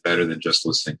body is better than just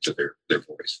listening to their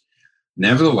voice.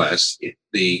 Nevertheless,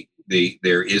 it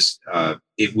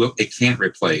can't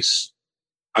replace.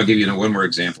 I'll give you one more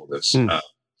example of this.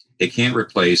 It can't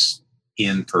replace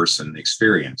in-person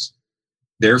experience.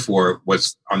 Therefore,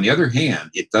 what's on the other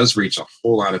hand, it does reach a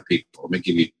whole lot of people. Let me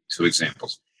give you 2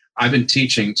 examples. I've been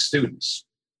teaching students,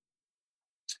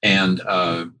 and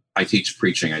I teach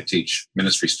preaching. I teach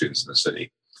ministry students in the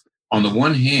city. On the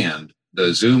one hand,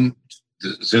 the Zoom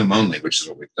only, which is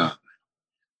what we've done,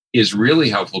 is really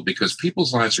helpful because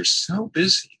people's lives are so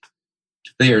busy.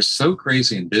 They are so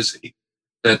crazy and busy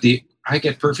that I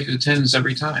get perfect attendance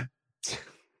every time.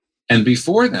 And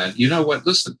before that, you know what?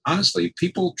 Listen, honestly,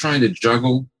 people trying to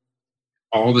juggle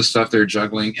all the stuff they're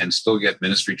juggling and still get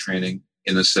ministry training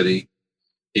in the city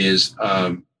is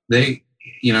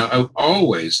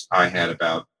always I had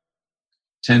about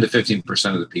 10 to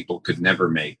 15% of the people could never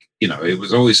make, it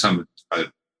was always some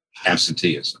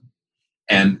absenteeism.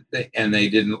 And they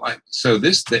didn't like, so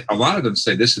a lot of them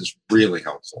say this is really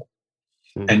helpful.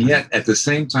 Mm-hmm. And yet at the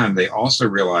same time, they also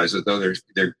realize that though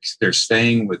they're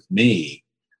staying with me,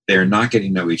 they're not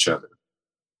getting to know each other.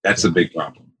 That's a big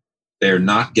problem. They're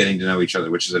not getting to know each other,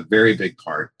 which is a very big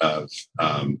part of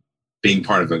being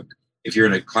part of if you're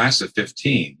in a class of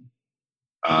 15,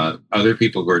 other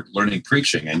people who are learning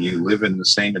preaching and you live in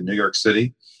New York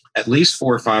City, at least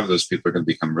 4 or 5 of those people are going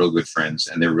to become real good friends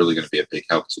and they're really going to be a big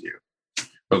help to you.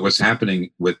 But what's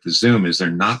happening with the Zoom is they're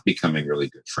not becoming really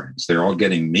good friends. They're all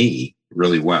getting me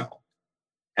really well.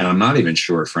 And I'm not even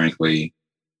sure, frankly,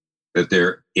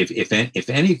 that if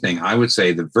anything, I would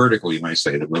say the vertical, you might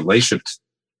say, the relationship,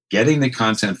 getting the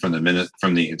content from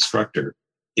the instructor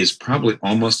is probably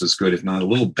almost as good, if not a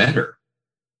little better,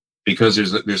 because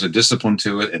there's a discipline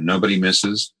to it and nobody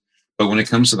misses. But when it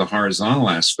comes to the horizontal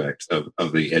aspect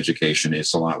of the education,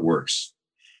 it's a lot worse.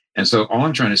 And so all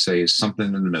I'm trying to say is something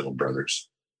in the middle, brothers.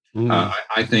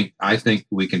 I think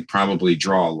we can probably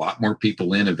draw a lot more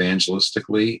people in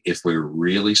evangelistically if we're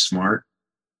really smart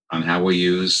on how we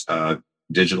use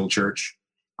digital church.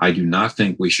 I do not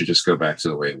think we should just go back to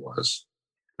the way it was.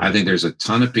 I think there's a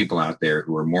ton of people out there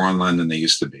who are more online than they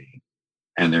used to be,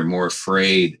 and they're more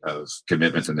afraid of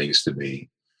commitment than they used to be.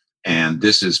 And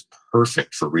this is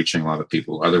perfect for reaching a lot of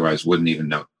people who otherwise wouldn't even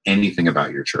know anything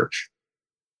about your church.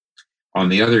 On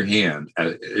the other hand,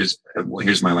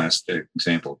 here's my last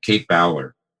example. Kate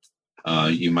Bowler,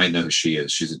 you might know who she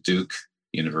is. She's at Duke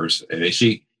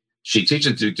University. She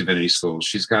teaches at Duke Divinity School.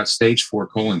 She's got stage 4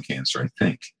 colon cancer, I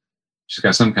think. She's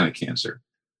got some kind of cancer.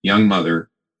 Young mother.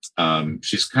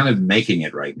 She's kind of making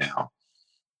it right now.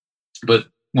 But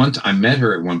I met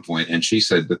her at one point, and she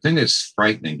said the thing that's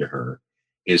frightening to her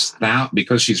is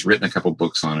because she's written a couple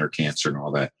books on her cancer and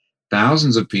all that,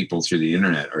 thousands of people through the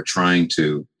internet are trying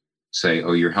to say,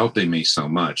 oh, you're helping me so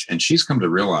much. And she's come to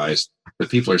realize that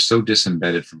people are so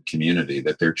disembedded from community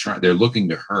that they're looking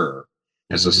to her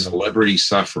as a celebrity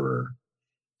sufferer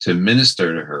to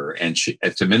minister to her and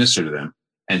to minister to them.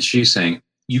 And she's saying,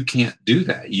 you can't do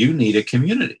that. You need a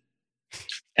community.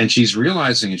 And she's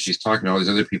realizing, and she's talking to all these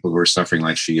other people who are suffering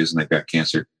like she is, and they've got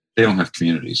cancer. They don't have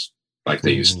communities like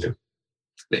they used to.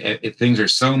 Things are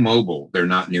so mobile. They're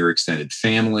not near extended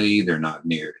family. They're not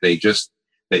near.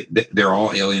 They're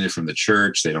all alienated from the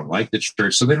church. They don't like the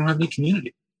church, so they don't have any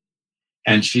community.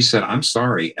 And she said, "I'm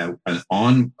sorry.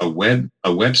 On a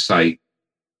website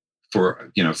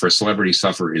for a celebrity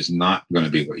sufferer is not going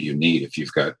to be what you need if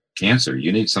you've got cancer.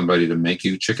 You need somebody to make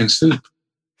you chicken soup.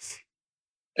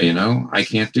 I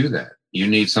can't do that. You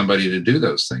need somebody to do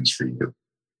those things for you."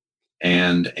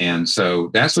 And so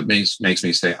that's what makes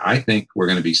me say, I think we're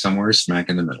going to be somewhere smack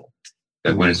in the middle.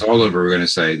 That when it's all over, we're going to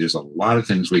say there's a lot of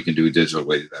things we can do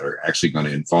digitally that are actually going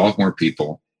to involve more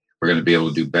people. We're going to be able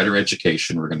to do better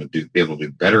education. We're going to be able to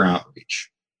do better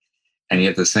outreach. And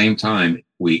yet at the same time,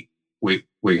 we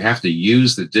have to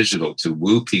use the digital to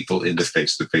woo people into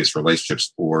face-to-face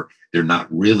relationships, or they're not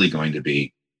really going to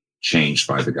be changed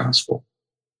by the gospel.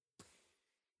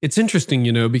 It's interesting,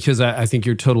 because I think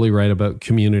you're totally right about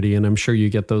community, and I'm sure you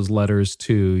get those letters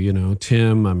too.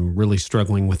 Tim, I'm really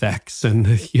struggling with X, and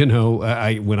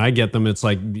when I get them, it's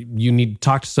like you need to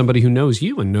talk to somebody who knows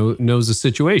you and knows the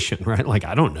situation, right? Like,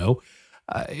 I don't know.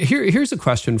 Here's a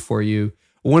question for you.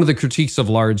 One of the critiques of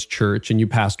large church, and you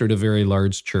pastored a very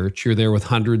large church, you're there with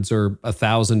hundreds or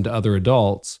 1,000 other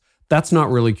adults. That's not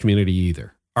really community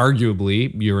either.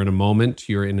 Arguably, you're in a moment,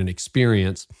 you're in an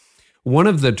experience. One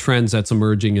of the trends that's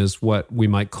emerging is what we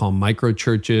might call micro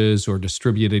churches or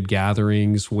distributed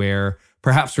gatherings, where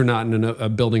perhaps we're not in a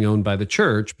building owned by the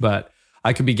church, but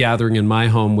I could be gathering in my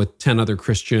home with 10 other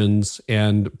Christians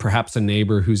and perhaps a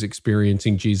neighbor who's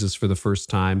experiencing Jesus for the first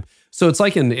time. So it's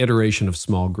like an iteration of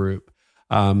small group.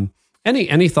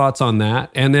 Any thoughts on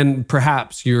that? And then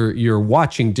perhaps you're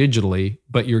watching digitally,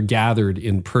 but you're gathered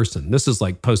in person. This is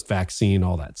like post-vaccine,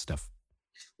 all that stuff.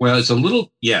 Well, it's a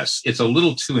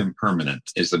little too impermanent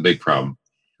is the big problem.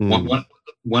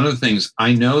 One of the things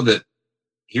I know that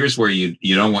here's where you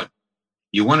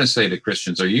want to say to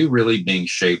Christians, are you really being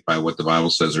shaped by what the Bible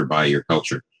says or by your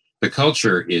culture? The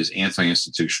culture is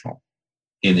anti-institutional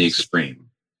in the extreme.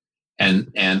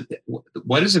 And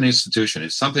what is an institution?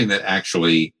 It's something that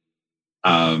actually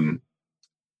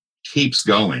keeps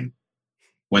going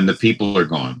when the people are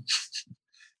gone,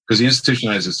 because the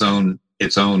institution has its own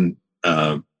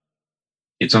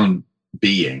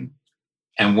being.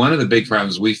 And one of the big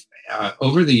problems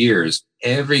over the years,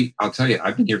 I'll tell you,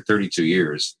 I've been here 32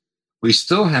 years. We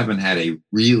still haven't had a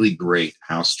really great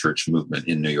house church movement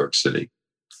in New York City.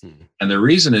 And the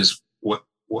reason is what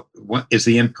is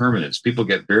the impermanence. People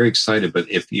get very excited, but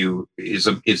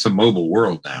it's a mobile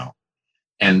world now.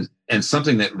 And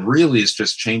something that really is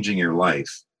just changing your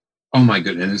life. Oh my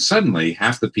goodness. And then suddenly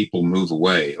half the people move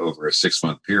away over a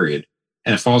 6-month period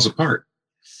and it falls apart.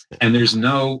 And there's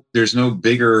no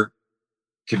bigger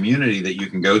community that you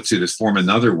can go to form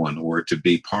another one or to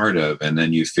be part of, and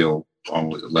then you feel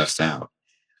almost left out.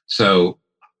 So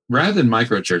rather than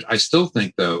microchurch, I still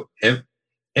think though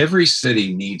every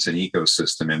city needs an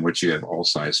ecosystem in which you have all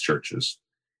size churches.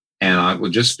 And I will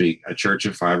just speak, a church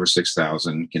of 5,000 or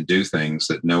 6,000 can do things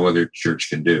that no other church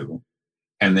can do,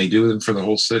 and they do them for the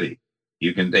whole city.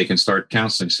 They can start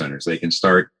counseling centers, they can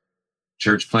start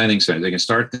church planning centers. They can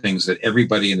start things that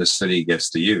everybody in the city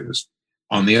gets to use.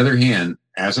 On the other hand,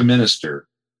 as a minister,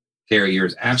 Carrie,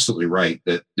 you're absolutely right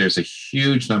that there's a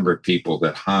huge number of people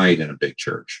that hide in a big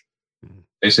church.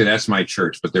 They say, that's my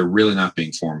church, but they're really not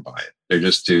being formed by it. They're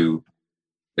just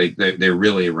they're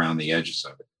really around the edges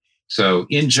of it. So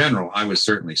in general, I would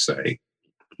certainly say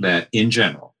that in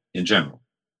general,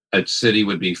 a city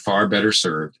would be far better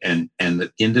served, and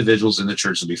the individuals in the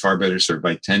church would be far better served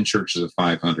by 10 churches of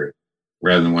 500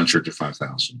 rather than one church of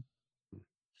 5,000.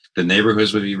 The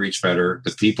neighborhoods would be reached better.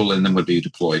 The people in them would be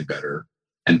deployed better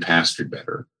and pastored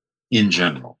better in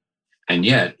general. And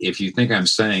yet, if you think I'm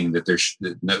saying that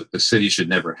the city should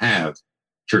never have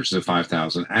churches of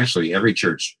 5,000, actually every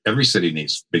city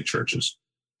needs big churches.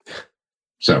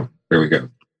 So there we go.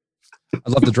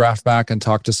 I'd love to draft back and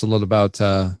talk just a little about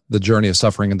the journey of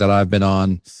suffering that I've been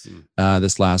on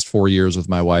this last 4 years with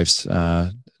my wife's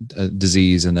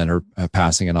disease and then her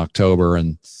passing in October.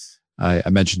 And I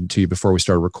mentioned to you before we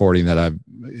started recording that I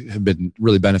have been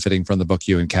really benefiting from the book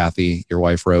you and Kathy, your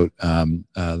wife, wrote,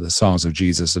 the Songs of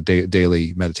Jesus, a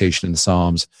daily meditation in the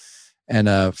Psalms.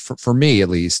 And for me, at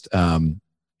least,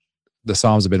 the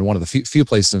Psalms have been one of the few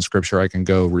places in Scripture I can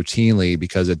go routinely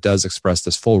because it does express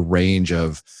this full range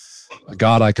of a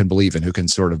God I can believe in, who can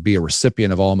sort of be a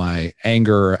recipient of all my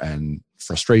anger and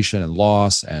frustration and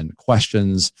loss and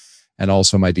questions, and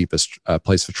also my deepest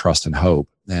place of trust and hope.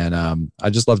 And I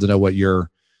just love to know what your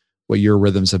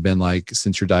rhythms have been like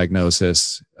since your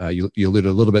diagnosis. You alluded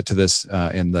a little bit to this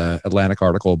in the Atlantic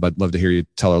article, but love to hear you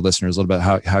tell our listeners a little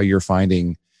bit how you're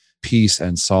finding peace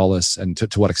and solace, and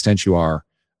to what extent you are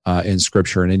in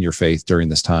Scripture and in your faith during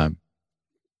this time.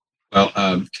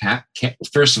 Well,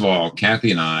 first of all,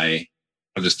 Kathy and I'll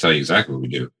just tell you exactly what we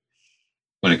do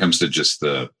when it comes to just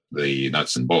the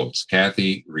nuts and bolts.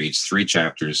 Kathy reads 3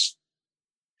 chapters.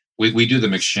 We do the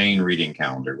McShane reading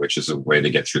calendar, which is a way to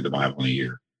get through the Bible in a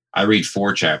year. I read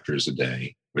 4 chapters a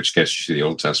day, which gets you to the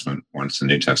Old Testament once, the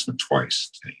New Testament twice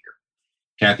in a year.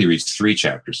 Kathy reads 3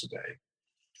 chapters a day.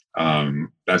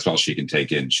 That's all she can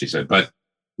take in. She said, but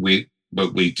we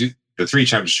do the 3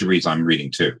 chapters she reads, I'm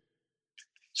reading too.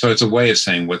 So it's a way of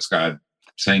saying, what's God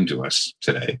saying to us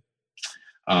today?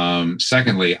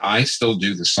 Secondly, I still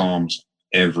do the Psalms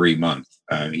every month.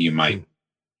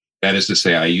 That is to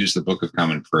say, I use the Book of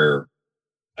Common Prayer.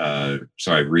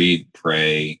 So I read,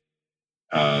 pray,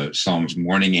 Psalms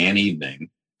morning and evening,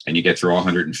 and you get through all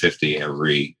 150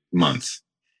 every month.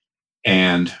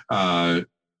 And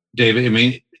David, I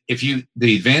mean,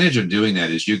 the advantage of doing that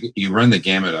is you run the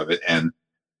gamut of it, and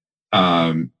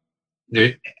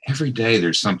every day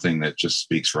there's something that just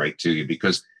speaks right to you,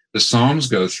 because the Psalms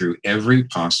go through every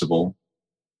possible,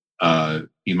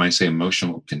 you might say,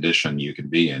 emotional condition you can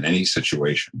be in, any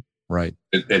situation, right,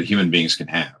 that human beings can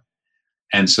have.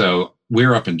 And so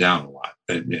we're up and down a lot,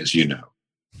 as you know.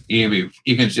 You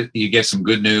get some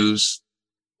good news,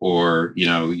 or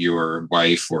your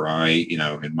wife or I,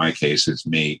 in my case it's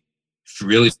me,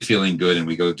 really feeling good, and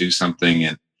we go do something.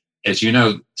 And as you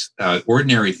know,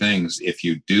 ordinary things, if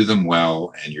you do them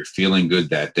well and you're feeling good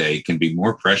that day, can be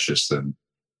more precious than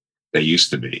they used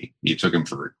to be. You took them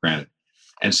for granted.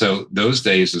 And so those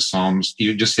days, the Psalms,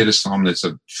 you just hit a psalm that's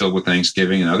filled with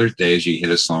thanksgiving, and other days you hit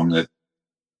a psalm that,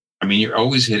 you're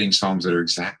always hitting psalms that are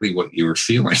exactly what you were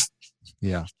feeling.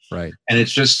 Yeah, right. And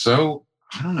it's just so,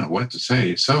 I don't know what to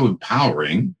say, it's so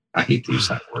empowering. I hate to use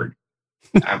that word.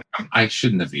 I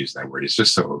shouldn't have used that word. It's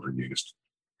just so overused.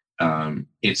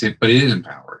 But it is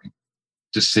empowering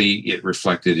to see it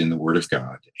reflected in the Word of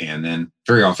God, and then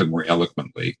very often more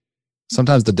eloquently.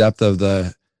 Sometimes the depth of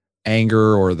the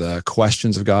anger or the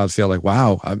questions of God feel like,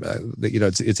 wow,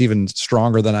 it's even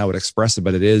stronger than I would express it,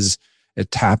 but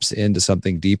it taps into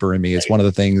something deeper in me. It's one of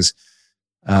the things,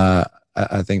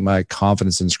 I think my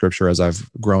confidence in Scripture as I've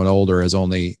grown older has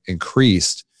only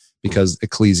increased, because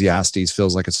Ecclesiastes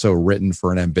feels like it's so written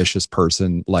for an ambitious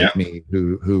person like me,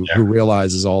 who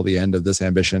realizes all the end of this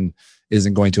ambition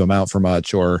isn't going to amount for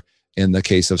much, or in the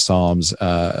case of Psalms,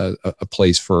 a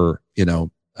place for,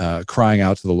 crying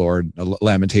out to the Lord.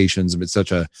 Lamentations, it's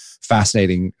such a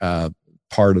fascinating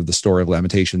part of the story of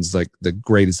Lamentations, like the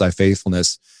great is thy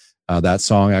faithfulness. That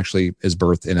song actually is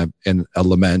birthed in a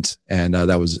lament, and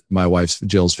that was my wife's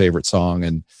Jill's favorite song,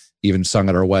 and even sung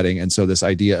at our wedding. And so this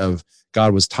idea of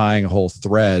God was tying a whole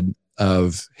thread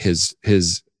of his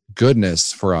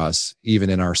goodness for us, even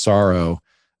in our sorrow,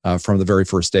 from the very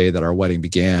first day that our wedding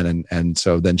began. And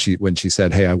so then when she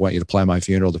said, "Hey, I want you to plan my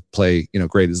funeral, to play,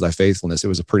 great is thy faithfulness," it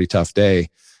was a pretty tough day.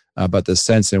 But the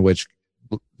sense in which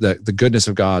the goodness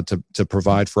of God to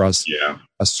provide for us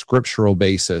a scriptural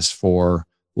basis for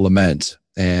lament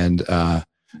and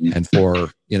for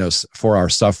our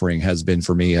suffering has been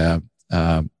for me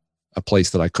a place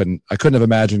that I couldn't have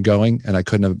imagined going, and I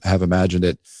couldn't have imagined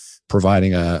it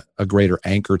providing a greater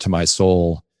anchor to my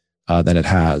soul than it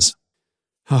has.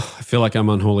 Oh, I feel like I'm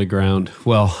on holy ground.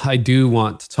 Well, I do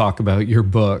want to talk about your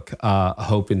book,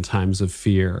 Hope in Times of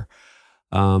Fear.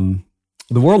 The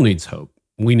world needs hope.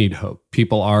 We need hope.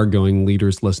 People are going,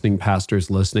 leaders listening, pastors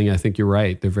listening. I think you're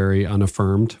right. They're very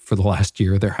unaffirmed for the last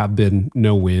year. There have been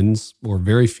no wins, or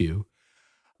very few.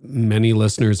 Many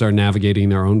listeners are navigating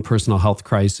their own personal health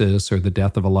crisis, or the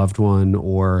death of a loved one,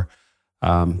 or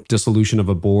dissolution of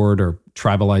a board, or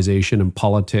tribalization in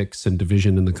politics and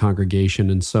division in the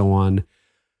congregation, and so on.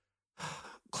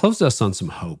 Close us on some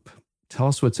hope. Tell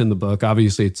us what's in the book.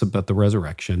 Obviously, it's about the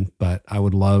resurrection, but I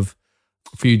would love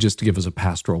for you just to give us a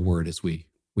pastoral word as we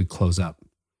close up.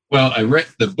 Well, I read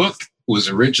the book was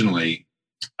originally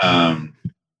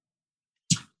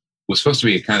was supposed to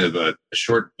be a kind of a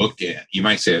short book. You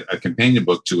might say a companion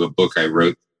book to a book I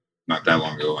wrote not that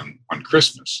long ago on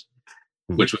Christmas,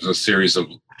 which was a series of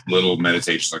little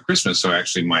meditations on Christmas. So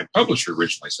actually, my publisher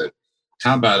originally said,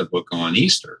 "How about a book on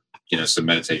Easter? Some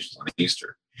meditations on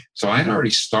Easter." So I had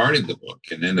already started the book,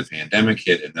 and then the pandemic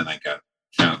hit, and then I got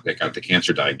the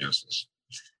cancer diagnosis.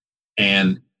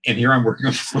 And here I'm working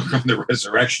on the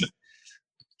resurrection.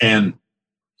 And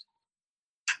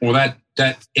well, that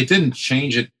it didn't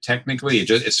change it technically.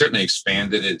 It certainly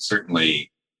expanded it.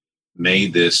 Certainly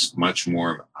made this much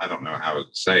more. I don't know how to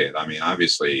say it. I mean,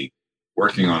 obviously,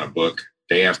 working on a book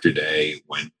day after day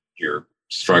when you're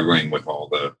struggling with all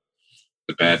the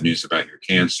bad news about your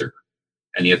cancer,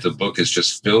 and yet the book is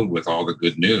just filled with all the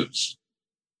good news.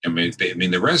 I mean,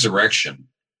 the resurrection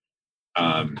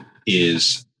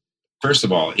is, first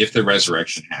of all, if the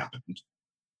resurrection happened,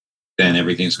 then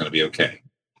everything's going to be okay.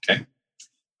 Okay.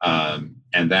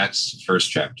 And that's first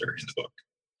chapter in the book.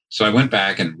 So I went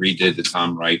back and redid the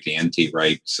Tom Wright, the N.T.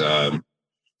 Wright, so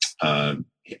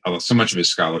much of his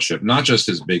scholarship, not just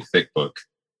his big, thick book,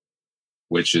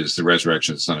 which is The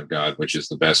Resurrection of the Son of God, which is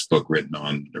the best book written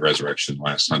on the resurrection in the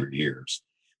last 100 years.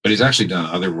 But he's actually done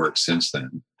other work since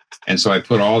then. And so I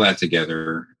put all that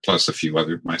together, plus a few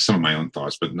other, some of my own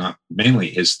thoughts, but not mainly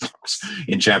his thoughts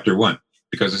in chapter 1.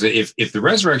 Because if the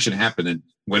resurrection happened and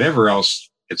whatever else,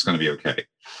 it's going to be okay.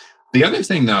 The other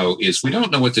thing, though, is we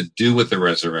don't know what to do with the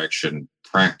resurrection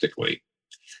practically.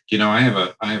 You know, I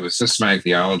have a systematic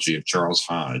theology of Charles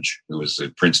Hodge, who was a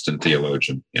Princeton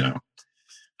theologian, you know.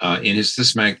 In his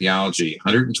systematic theology,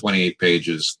 128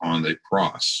 pages on the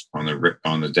cross, on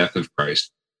the death of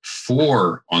Christ,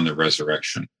 4 on the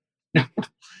resurrection.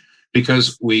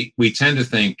 Because we tend to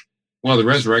think, well, the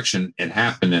resurrection, it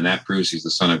happened and that proves he's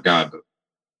the Son of God.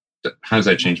 But how does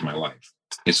that change my life?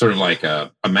 It's sort of like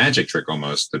a magic trick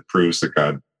almost that proves that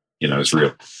God, you know, is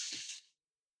real.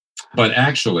 But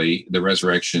actually, the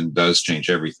resurrection does change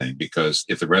everything, because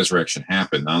if the resurrection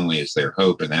happened, not only is there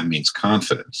hope, and that means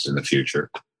confidence in the future,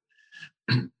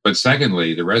 but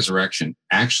secondly, the resurrection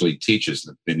actually teaches,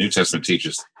 the New Testament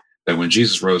teaches, that when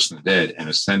Jesus rose from the dead and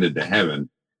ascended to heaven,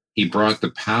 he brought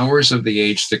the powers of the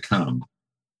age to come.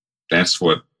 That's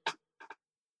what,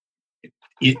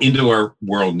 into our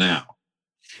world now.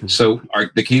 So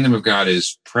the kingdom of God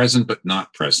is present but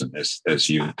not present, as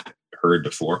you heard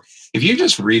before. If you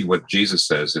just read what Jesus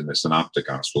says in the Synoptic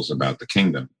Gospels about the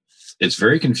kingdom, it's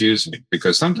very confusing,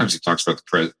 because sometimes he talks about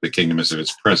the kingdom as if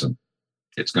it's present.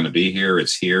 It's going to be here.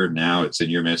 It's here now. It's in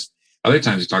your midst. Other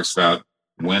times he talks about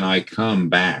when I come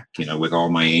back, you know, with all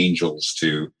my angels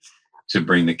to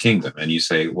bring the kingdom. And you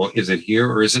say, well, is it here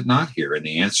or is it not here? And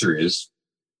the answer is,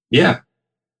 yeah.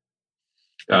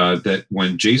 That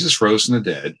when Jesus rose from the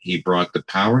dead, he brought the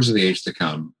powers of the age to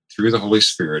come through the Holy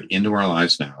Spirit into our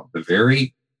lives now. The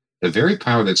very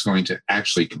power that's going to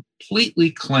actually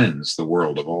completely cleanse the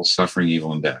world of all suffering,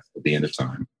 evil, and death at the end of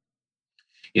time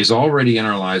is already in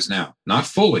our lives now. Not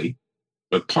fully,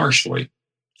 but partially.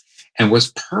 And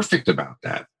what's perfect about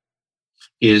that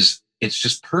is it's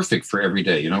just perfect for every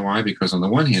day. You know why? Because on the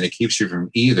one hand, it keeps you from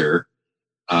either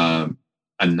a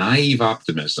naive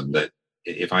optimism that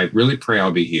if I really pray,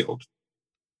 I'll be healed.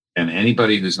 And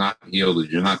anybody who's not healed,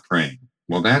 you're not praying.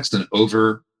 Well, that's an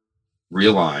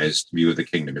over-realized view of the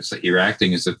kingdom. It's that you're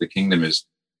acting as if the kingdom is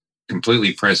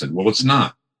completely present. Well, it's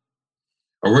not.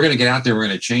 Or we're going to get out there, we're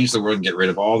going to change the world and get rid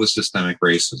of all the systemic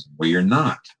racism. Well, you're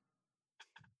not.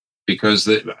 Because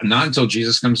not until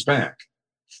Jesus comes back.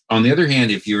 On the other hand,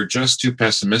 if you're just too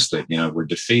pessimistic, you know, we're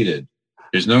defeated.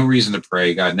 There's no reason to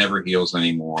pray. God never heals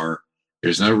anymore.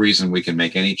 There's no reason we can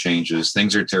make any changes.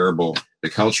 Things are terrible. The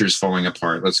culture is falling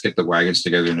apart. Let's get the wagons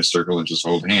together in a circle and just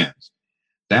hold hands.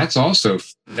 That's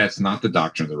not the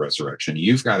doctrine of the resurrection.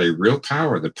 You've got a real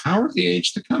power, the power of the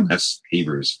age to come. That's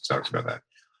Hebrews talks about that,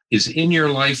 is in your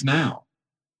life now.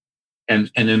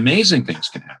 And amazing things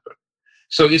can happen.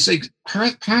 So it's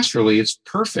pastorally, it's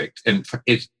perfect. And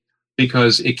it's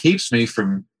because it keeps me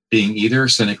from being either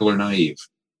cynical or naive.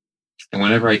 And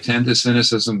whenever I tend to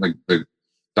cynicism, the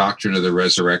doctrine of the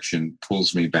resurrection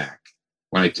pulls me back.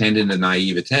 When I tend into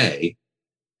naivete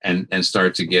and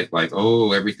start to get like,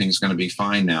 oh, everything's going to be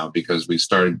fine now because we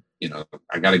started, you know,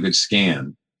 I got a good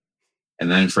scan. And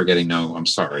then forgetting, no, I'm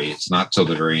sorry, it's not till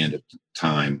the very end of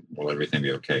time will everything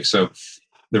be okay. So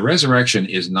the resurrection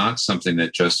is not something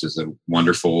that just is a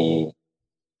wonderful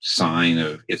sign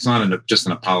of, it's not just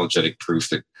an apologetic proof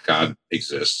that God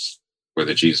exists or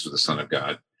that Jesus was the Son of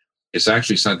God. It's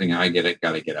actually something I got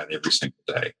to get out every single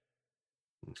day.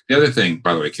 The other thing,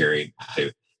 by the way, Carrie,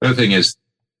 the other thing is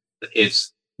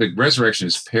the resurrection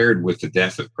is paired with the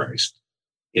death of Christ.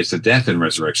 It's the death and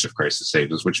resurrection of Christ that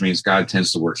saves us, which means God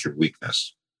tends to work through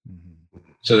weakness. Mm-hmm.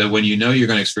 So that when you know you're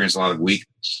going to experience a lot of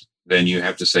weakness, then you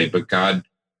have to say, but God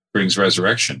brings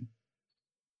resurrection.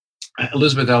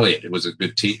 Elizabeth Elliot, it was a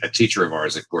good a teacher of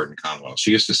ours at Gordon Conwell.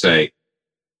 She used to say,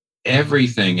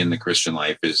 everything in the Christian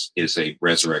life is a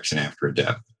resurrection after a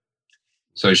death.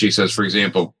 So she says, for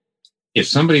example, if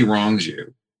somebody wrongs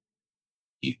you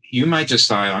you might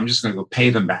decide, I'm just going to go pay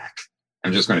them back.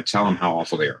 I'm just going to tell them how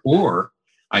awful they are. Or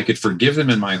I could forgive them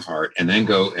in my heart and then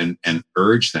go and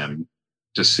urge them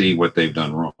to see what they've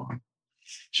done wrong.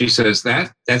 She says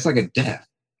that's like a death,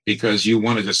 because you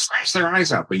want to just slash their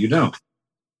eyes out, but you don't.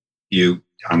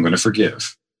 I'm going to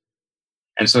forgive.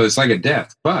 And so it's like a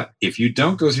death. But if you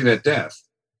don't go through that death,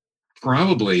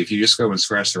 probably if you just go and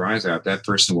scratch their eyes out, that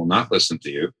person will not listen to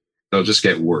you. They'll just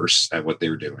get worse at what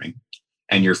they're doing,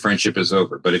 and your friendship is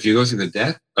over. But if you go through the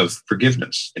death of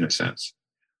forgiveness, in a sense,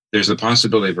 there's the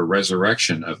possibility of a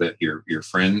resurrection of that. Your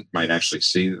friend might actually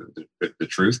see the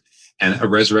truth, and a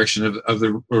resurrection of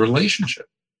the relationship.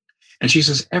 And she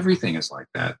says everything is like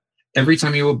that. Every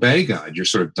time you obey God, you're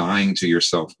sort of dying to your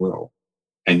self-will,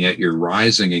 and yet you're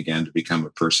rising again to become a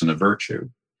person of virtue.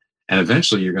 And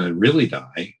eventually you're going to really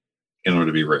die in order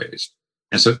to be raised.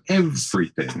 And so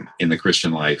everything in the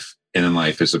Christian life and in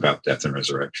life is about death and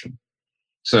resurrection.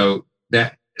 So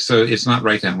it's not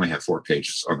right down. We have 4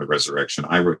 pages on the resurrection.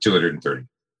 I wrote 230.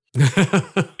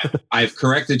 I've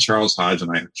corrected Charles Hodge,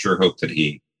 and I sure hope that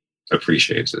he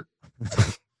appreciates it.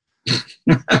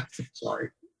 Sorry.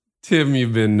 Tim,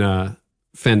 you've been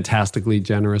fantastically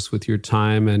generous with your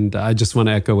time. And I just want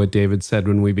to echo what David said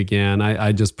when we began.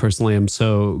 I just personally am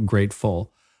so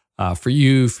grateful for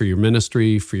you, for your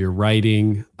ministry, for your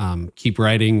writing. Keep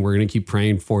writing. We're going to keep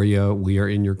praying for you. We are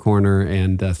in your corner.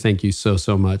 And thank you so,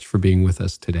 so much for being with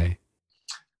us today.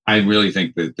 I really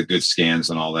think that the good scans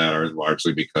and all that are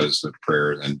largely because of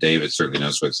prayer. And David certainly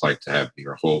knows what it's like to have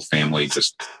your whole family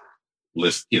just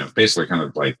lift, basically kind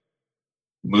of like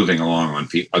moving along on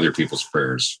other people's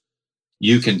prayers.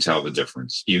 You can tell the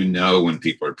difference. You know when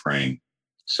people are praying.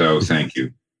 So thank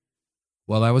you.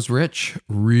 Well, that was rich.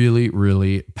 Really,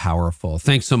 really powerful.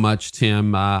 Thanks so much,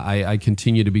 Tim. I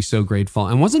continue to be so grateful.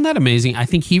 And wasn't that amazing? I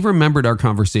think he remembered our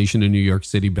conversation in New York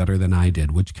City better than I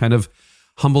did, which kind of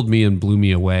humbled me and blew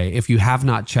me away. If you have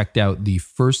not checked out the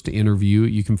first interview,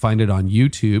 you can find it on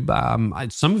YouTube.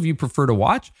 Some of you prefer to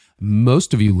watch.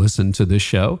 Most of you listen to this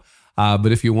show.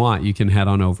 But if you want, you can head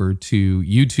on over to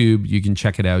YouTube. You can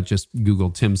check it out. Just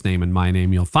Google Tim's name and my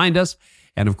name. You'll find us.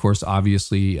 And of course,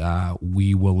 obviously,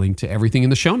 we will link to everything in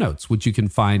the show notes, which you can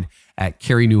find at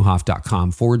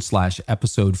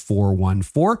carrynewhoff.com/episode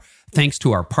 414. Thanks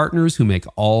to our partners who make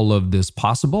all of this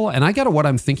possible. And I got a What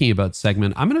I'm Thinking About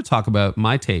segment. I'm going to talk about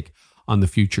my take on the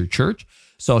future church.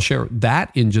 So I'll share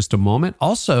that in just a moment.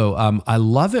 Also, I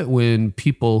love it when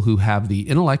people who have the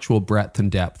intellectual breadth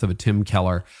and depth of a Tim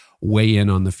Keller weigh in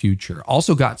on the future.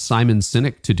 Also got Simon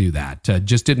Sinek to do that.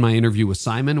 Just did my interview with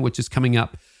Simon, which is coming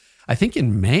up, I think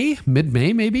in May,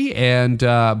 mid-May maybe. And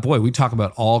boy, we talk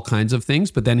about all kinds of things,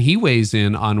 but then he weighs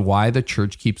in on why the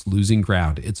church keeps losing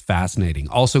ground. It's fascinating.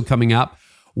 Also coming up,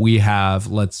 we have,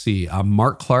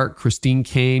 Mark Clark, Christine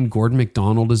Kane, Gordon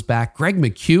MacDonald is back, Greg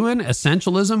McEwen,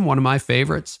 Essentialism, one of my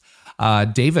favorites,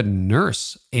 David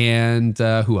Nurse, and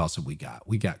who else have we got?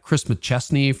 We got Chris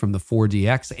McChesney from the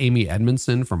 4DX, Amy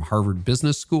Edmondson from Harvard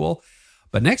Business School.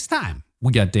 But next time,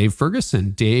 we got Dave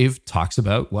Ferguson. Dave talks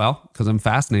about, because I'm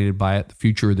fascinated by it, the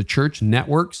future of the church,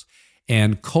 networks,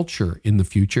 and culture in the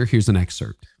future. Here's an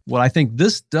excerpt. What I think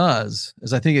this does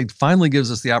is I think it finally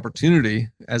gives us the opportunity,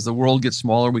 as the world gets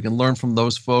smaller, we can learn from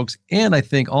those folks. And I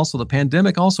think also the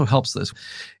pandemic also helps this,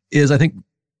 is I think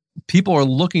people are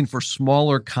looking for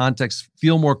smaller contexts,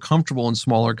 feel more comfortable in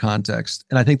smaller contexts.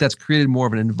 And I think that's created more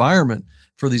of an environment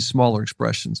for these smaller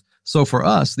expressions. So for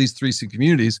us, these 3C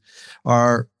communities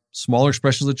are smaller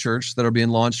expressions of the church that are being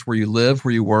launched where you live,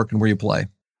 where you work, and where you play.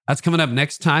 That's coming up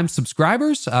next time.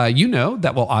 Subscribers,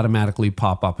 that will automatically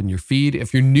pop up in your feed.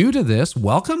 If you're new to this,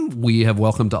 welcome. We have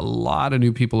welcomed a lot of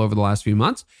new people over the last few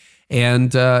months.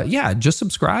 And just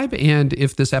subscribe. And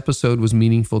if this episode was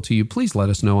meaningful to you, please let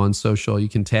us know on social. You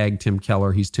can tag Tim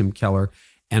Keller. He's Tim Keller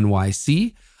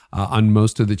NYC on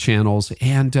most of the channels.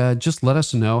 And just let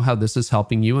us know how this is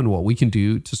helping you and what we can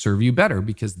do to serve you better,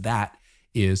 because that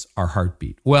is our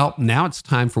heartbeat. Well, now it's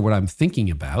time for What I'm Thinking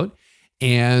About.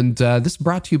 And this is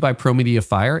brought to you by ProMedia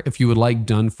Fire. If you would like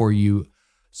done for you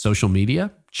social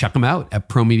media, check them out at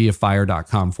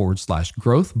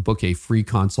promediafire.com/growth. Book a free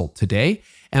consult today.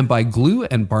 And by Glue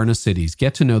and Barna Cities.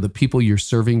 Get to know the people you're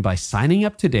serving by signing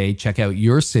up today. Check out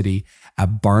your city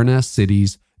at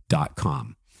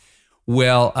barnacities.com.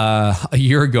 Well, a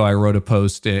year ago, I wrote a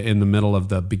post in the middle of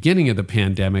the beginning of the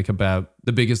pandemic about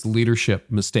the biggest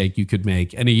leadership mistake you could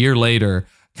make. And a year later,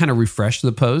 kind of refreshed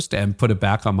the post and put it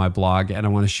back on my blog. And I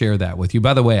want to share that with you.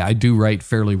 By the way, I do write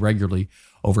fairly regularly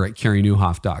over at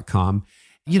carrynewhoff.com.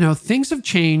 Things have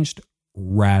changed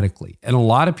radically. And a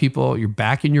lot of people, you're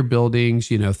back in your buildings,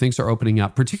 things are opening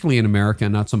up, particularly in America,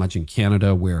 not so much in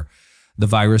Canada, where The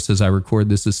virus, as I record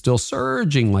this, is still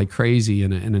surging like crazy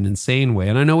in an insane way.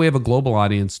 And I know we have a global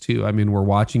audience too. I mean, we're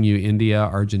watching you, India,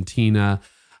 Argentina.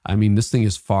 I mean, this thing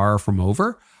is far from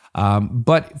over.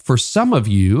 But for some of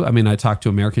you, I mean, I talk to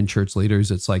American church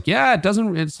leaders. It's like, yeah,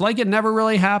 it's like it never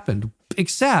really happened,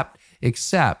 except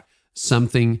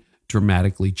something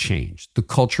dramatically changed. The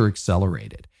culture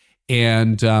accelerated.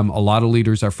 And a lot of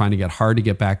leaders are finding it hard to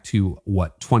get back to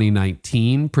what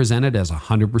 2019 presented as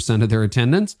 100% of their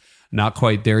attendance. Not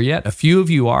quite there yet. A few of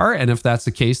you are. And if that's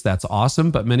the case, that's awesome.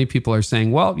 But many people are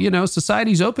saying, well,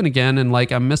 society's open again. And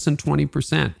like, I'm missing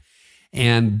 20%.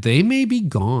 And they may be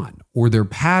gone, or their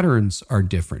patterns are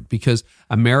different because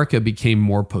America became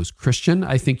more post-Christian,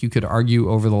 I think you could argue,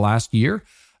 over the last year.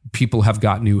 People have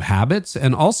got new habits,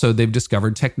 and also they've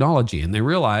discovered technology, and they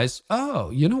realize,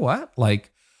 oh, you know what?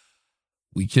 Like,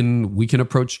 we can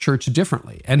approach church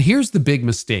differently. And here's the big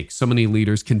mistake so many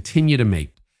leaders continue to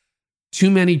make.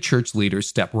 Too many church leaders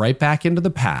step right back into the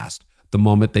past the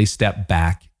moment they step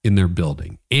back in their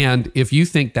building. And if you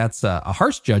think that's a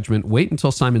harsh judgment, wait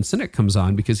until Simon Sinek comes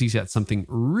on, because he's got something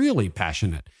really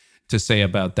passionate to say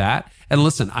about that. And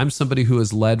listen, I'm somebody who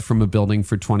has led from a building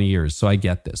for 20 years, so I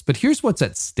get this. But here's what's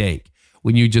at stake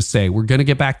when you just say, we're going to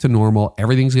get back to normal,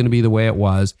 everything's going to be the way it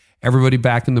was, everybody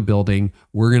back in the building,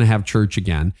 we're going to have church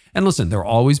again. And listen, there'll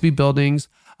always be buildings,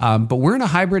 but we're in a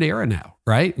hybrid era now,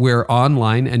 right? Where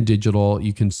online and digital,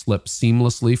 you can slip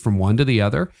seamlessly from one to the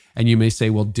other. And you may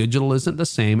say, well, digital isn't the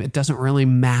same. It doesn't really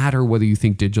matter whether you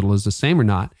think digital is the same or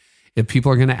not. If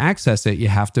people are going to access it, you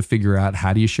have to figure out,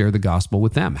 how do you share the gospel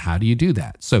with them? How do you do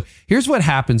that? So here's what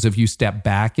happens if you step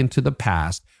back into the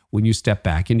past, when you step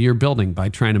back into your building by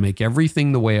trying to make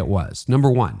everything the way it was. Number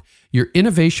one, your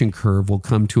innovation curve will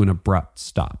come to an abrupt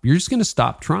stop. You're just going to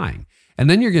stop trying. And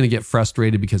then you're going to get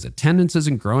frustrated because attendance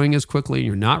isn't growing as quickly,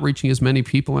 you're not reaching as many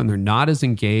people, and they're not as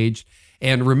engaged.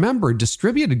 And remember,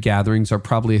 distributed gatherings are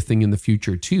probably a thing in the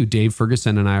future too. Dave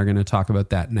Ferguson and I are going to talk about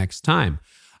that next time.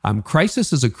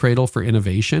 Crisis is a cradle for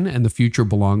innovation, and the future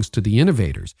belongs to the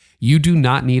innovators. You do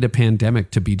not need a pandemic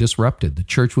to be disrupted. The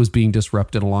church was being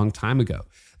disrupted a long time ago.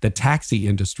 The taxi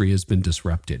industry has been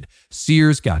disrupted.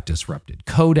 Sears got disrupted.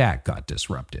 Kodak got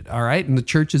disrupted. All right. And the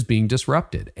church is being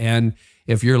disrupted. And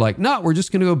if you're like, no, we're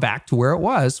just going to go back to where it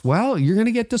was, well, you're going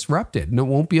to get disrupted and it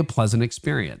won't be a pleasant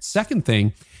experience. Second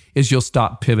thing is you'll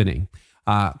stop pivoting.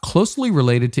 Closely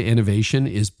related to innovation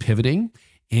is pivoting.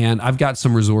 And I've got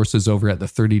some resources over at the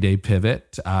 30-Day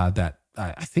Pivot that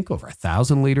I think over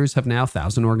 1,000 leaders have now,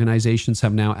 1,000 organizations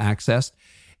have now accessed.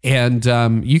 And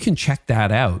you can check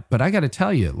that out. But I got to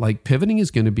tell you, like, pivoting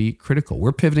is going to be critical.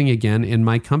 We're pivoting again in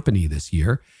my company this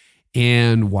year.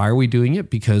 And why are we doing it?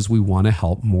 Because we want to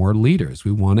help more leaders.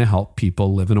 We want to help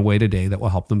people live in a way today that will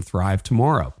help them thrive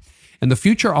tomorrow. And the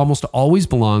future almost always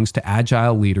belongs to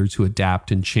agile leaders who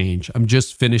adapt and change. I'm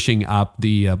just finishing up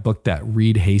the book that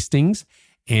Reed Hastings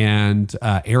and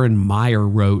Aaron Meyer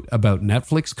wrote about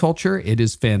Netflix culture. It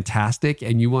is fantastic.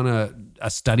 And you want a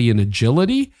study in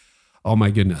agility? Oh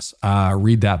my goodness.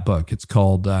 Read that book. It's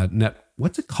called,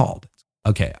 what's it called?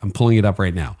 Okay, I'm pulling it up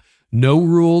right now. No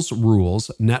Rules,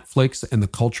 Netflix and the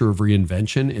Culture of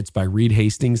Reinvention. It's by Reed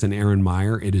Hastings and Aaron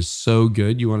Meyer. It is so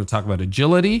good. You want to talk about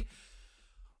agility?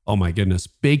 Oh my goodness,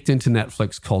 baked into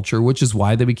Netflix culture, which is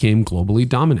why they became globally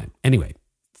dominant. Anyway,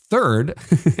 third,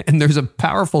 and there's a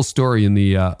powerful story in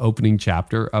the opening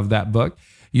chapter of that book.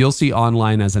 You'll see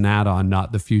online as an add-on,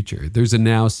 not the future. There's a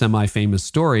now semi-famous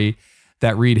story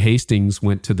that Reed Hastings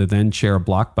went to the then chair of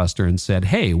Blockbuster and said,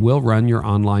 hey, we'll run your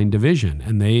online division.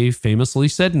 And they famously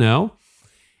said no.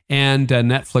 And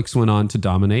Netflix went on to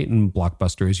dominate, and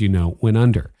Blockbuster, as you know, went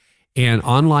under. And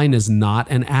online is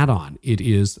not an add-on. It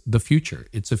is the future.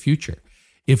 It's a future.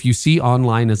 If you see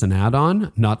online as an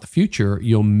add-on, not the future,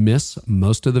 you'll miss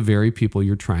most of the very people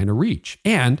you're trying to reach.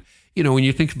 And when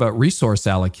you think about resource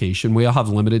allocation, we all have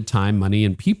limited time, money,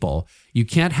 and people. You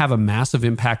can't have a massive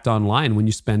impact online when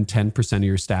you spend 10% of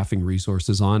your staffing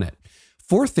resources on it.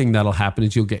 Fourth thing that'll happen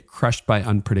is you'll get crushed by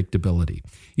unpredictability.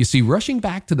 You see, rushing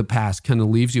back to the past kind of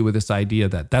leaves you with this idea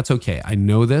that that's okay. I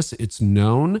know this, it's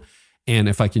known, and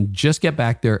if I can just get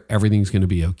back there, everything's going to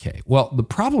be okay. Well, the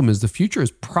problem is the future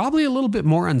is probably a little bit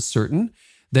more uncertain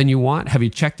than you want. Have you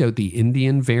checked out the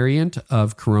Indian variant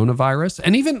of coronavirus?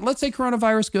 And even, let's say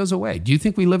coronavirus goes away. Do you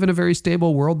think we live in a very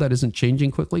stable world that isn't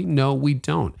changing quickly? No, we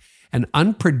don't. And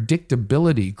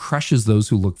unpredictability crushes those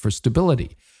who look for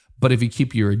stability. But if you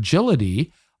keep your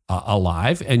agility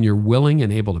alive and you're willing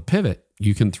and able to pivot,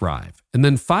 you can thrive. And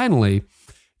then finally,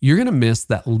 you're going to miss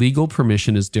that legal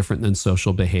permission is different than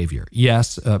social behavior.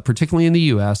 Yes, particularly in the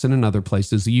US and in other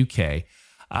places, the UK,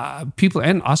 people,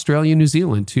 and Australia, New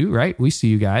Zealand too, right? We see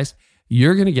you guys.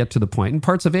 you're going to get to the point in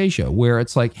parts of Asia where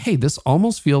it's like, hey, this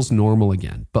almost feels normal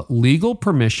again. But legal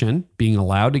permission, being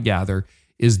allowed to gather,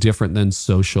 is different than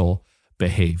social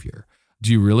behavior.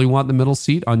 Do you really want the middle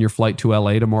seat on your flight to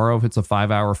LA tomorrow if it's a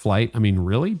 5-hour flight? I mean,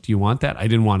 really? Do you want that? I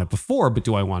didn't want it before, but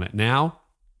do I want it now?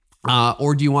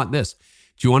 Or do you want this?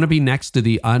 Do you want to be next to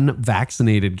the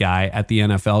unvaccinated guy at the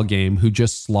NFL game who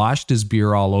just sloshed his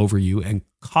beer all over you and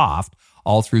coughed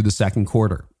all through the second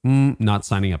quarter? Not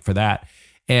signing up for that.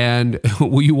 And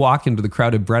will you walk into the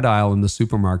crowded bread aisle in the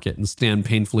supermarket and stand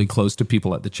painfully close to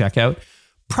people at the checkout?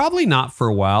 Probably not for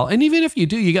a while. And even if you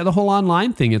do, you got the whole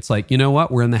online thing. It's like, you know what?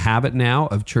 We're in the habit now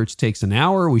of church takes an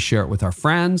hour. We share it with our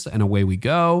friends and away we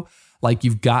go. Like,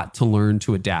 you've got to learn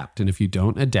to adapt. And if you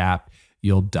don't adapt,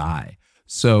 you'll die.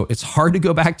 So it's hard to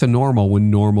go back to normal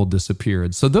when normal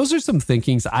disappeared. So those are some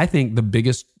thinkings. I think the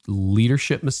biggest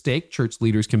leadership mistake church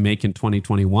leaders can make in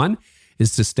 2021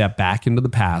 is to step back into the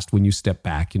past when you step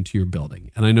back into your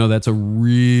building. And I know that's a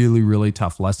really, really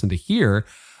tough lesson to hear.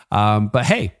 But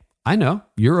hey, I know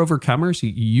you're overcomers.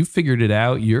 You figured it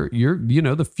out.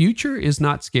 The future is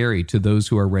not scary to those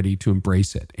who are ready to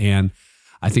embrace it. And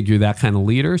I think you're that kind of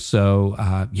leader. So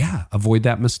avoid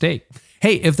that mistake.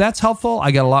 Hey, if that's helpful, I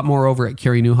got a lot more over at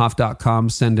carrynewhoff.com.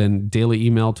 Send in daily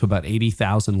email to about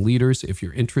 80,000 leaders. If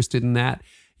you're interested in that,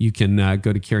 you can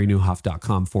go to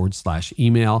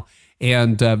carrynewhoff.com/email.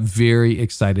 And very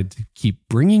excited to keep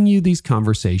bringing you these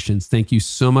conversations. Thank you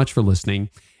so much for listening.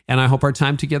 And I hope our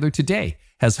time together today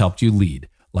has helped you lead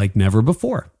like never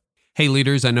before. Hey,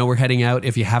 leaders, I know we're heading out.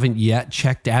 If you haven't yet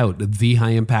checked out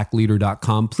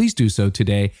thehighImpactLeader.com, please do so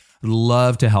today. I'd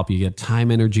love to help you get time,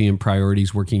 energy, and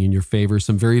priorities working in your favor.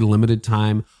 Some very limited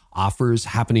time offers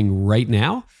happening right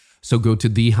now. So go to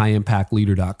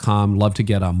thehighImpactLeader.com. Love to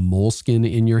get a moleskin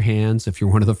in your hands. If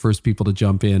you're one of the first people to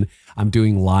jump in, I'm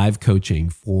doing live coaching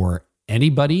for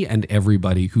anybody and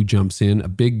everybody who jumps in, a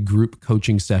big group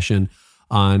coaching session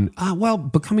on,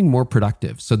 becoming more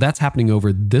productive. So that's happening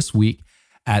over this week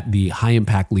at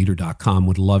thehighImpactLeader.com.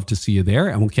 Would love to see you there,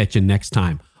 and we'll catch you next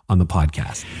time on the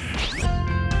podcast.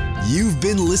 You've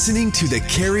been listening to the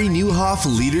Carey Nieuwhof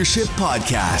Leadership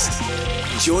Podcast.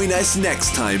 Join us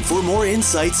next time for more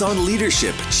insights on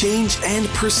leadership, change, and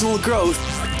personal growth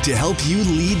to help you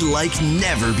lead like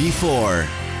never before.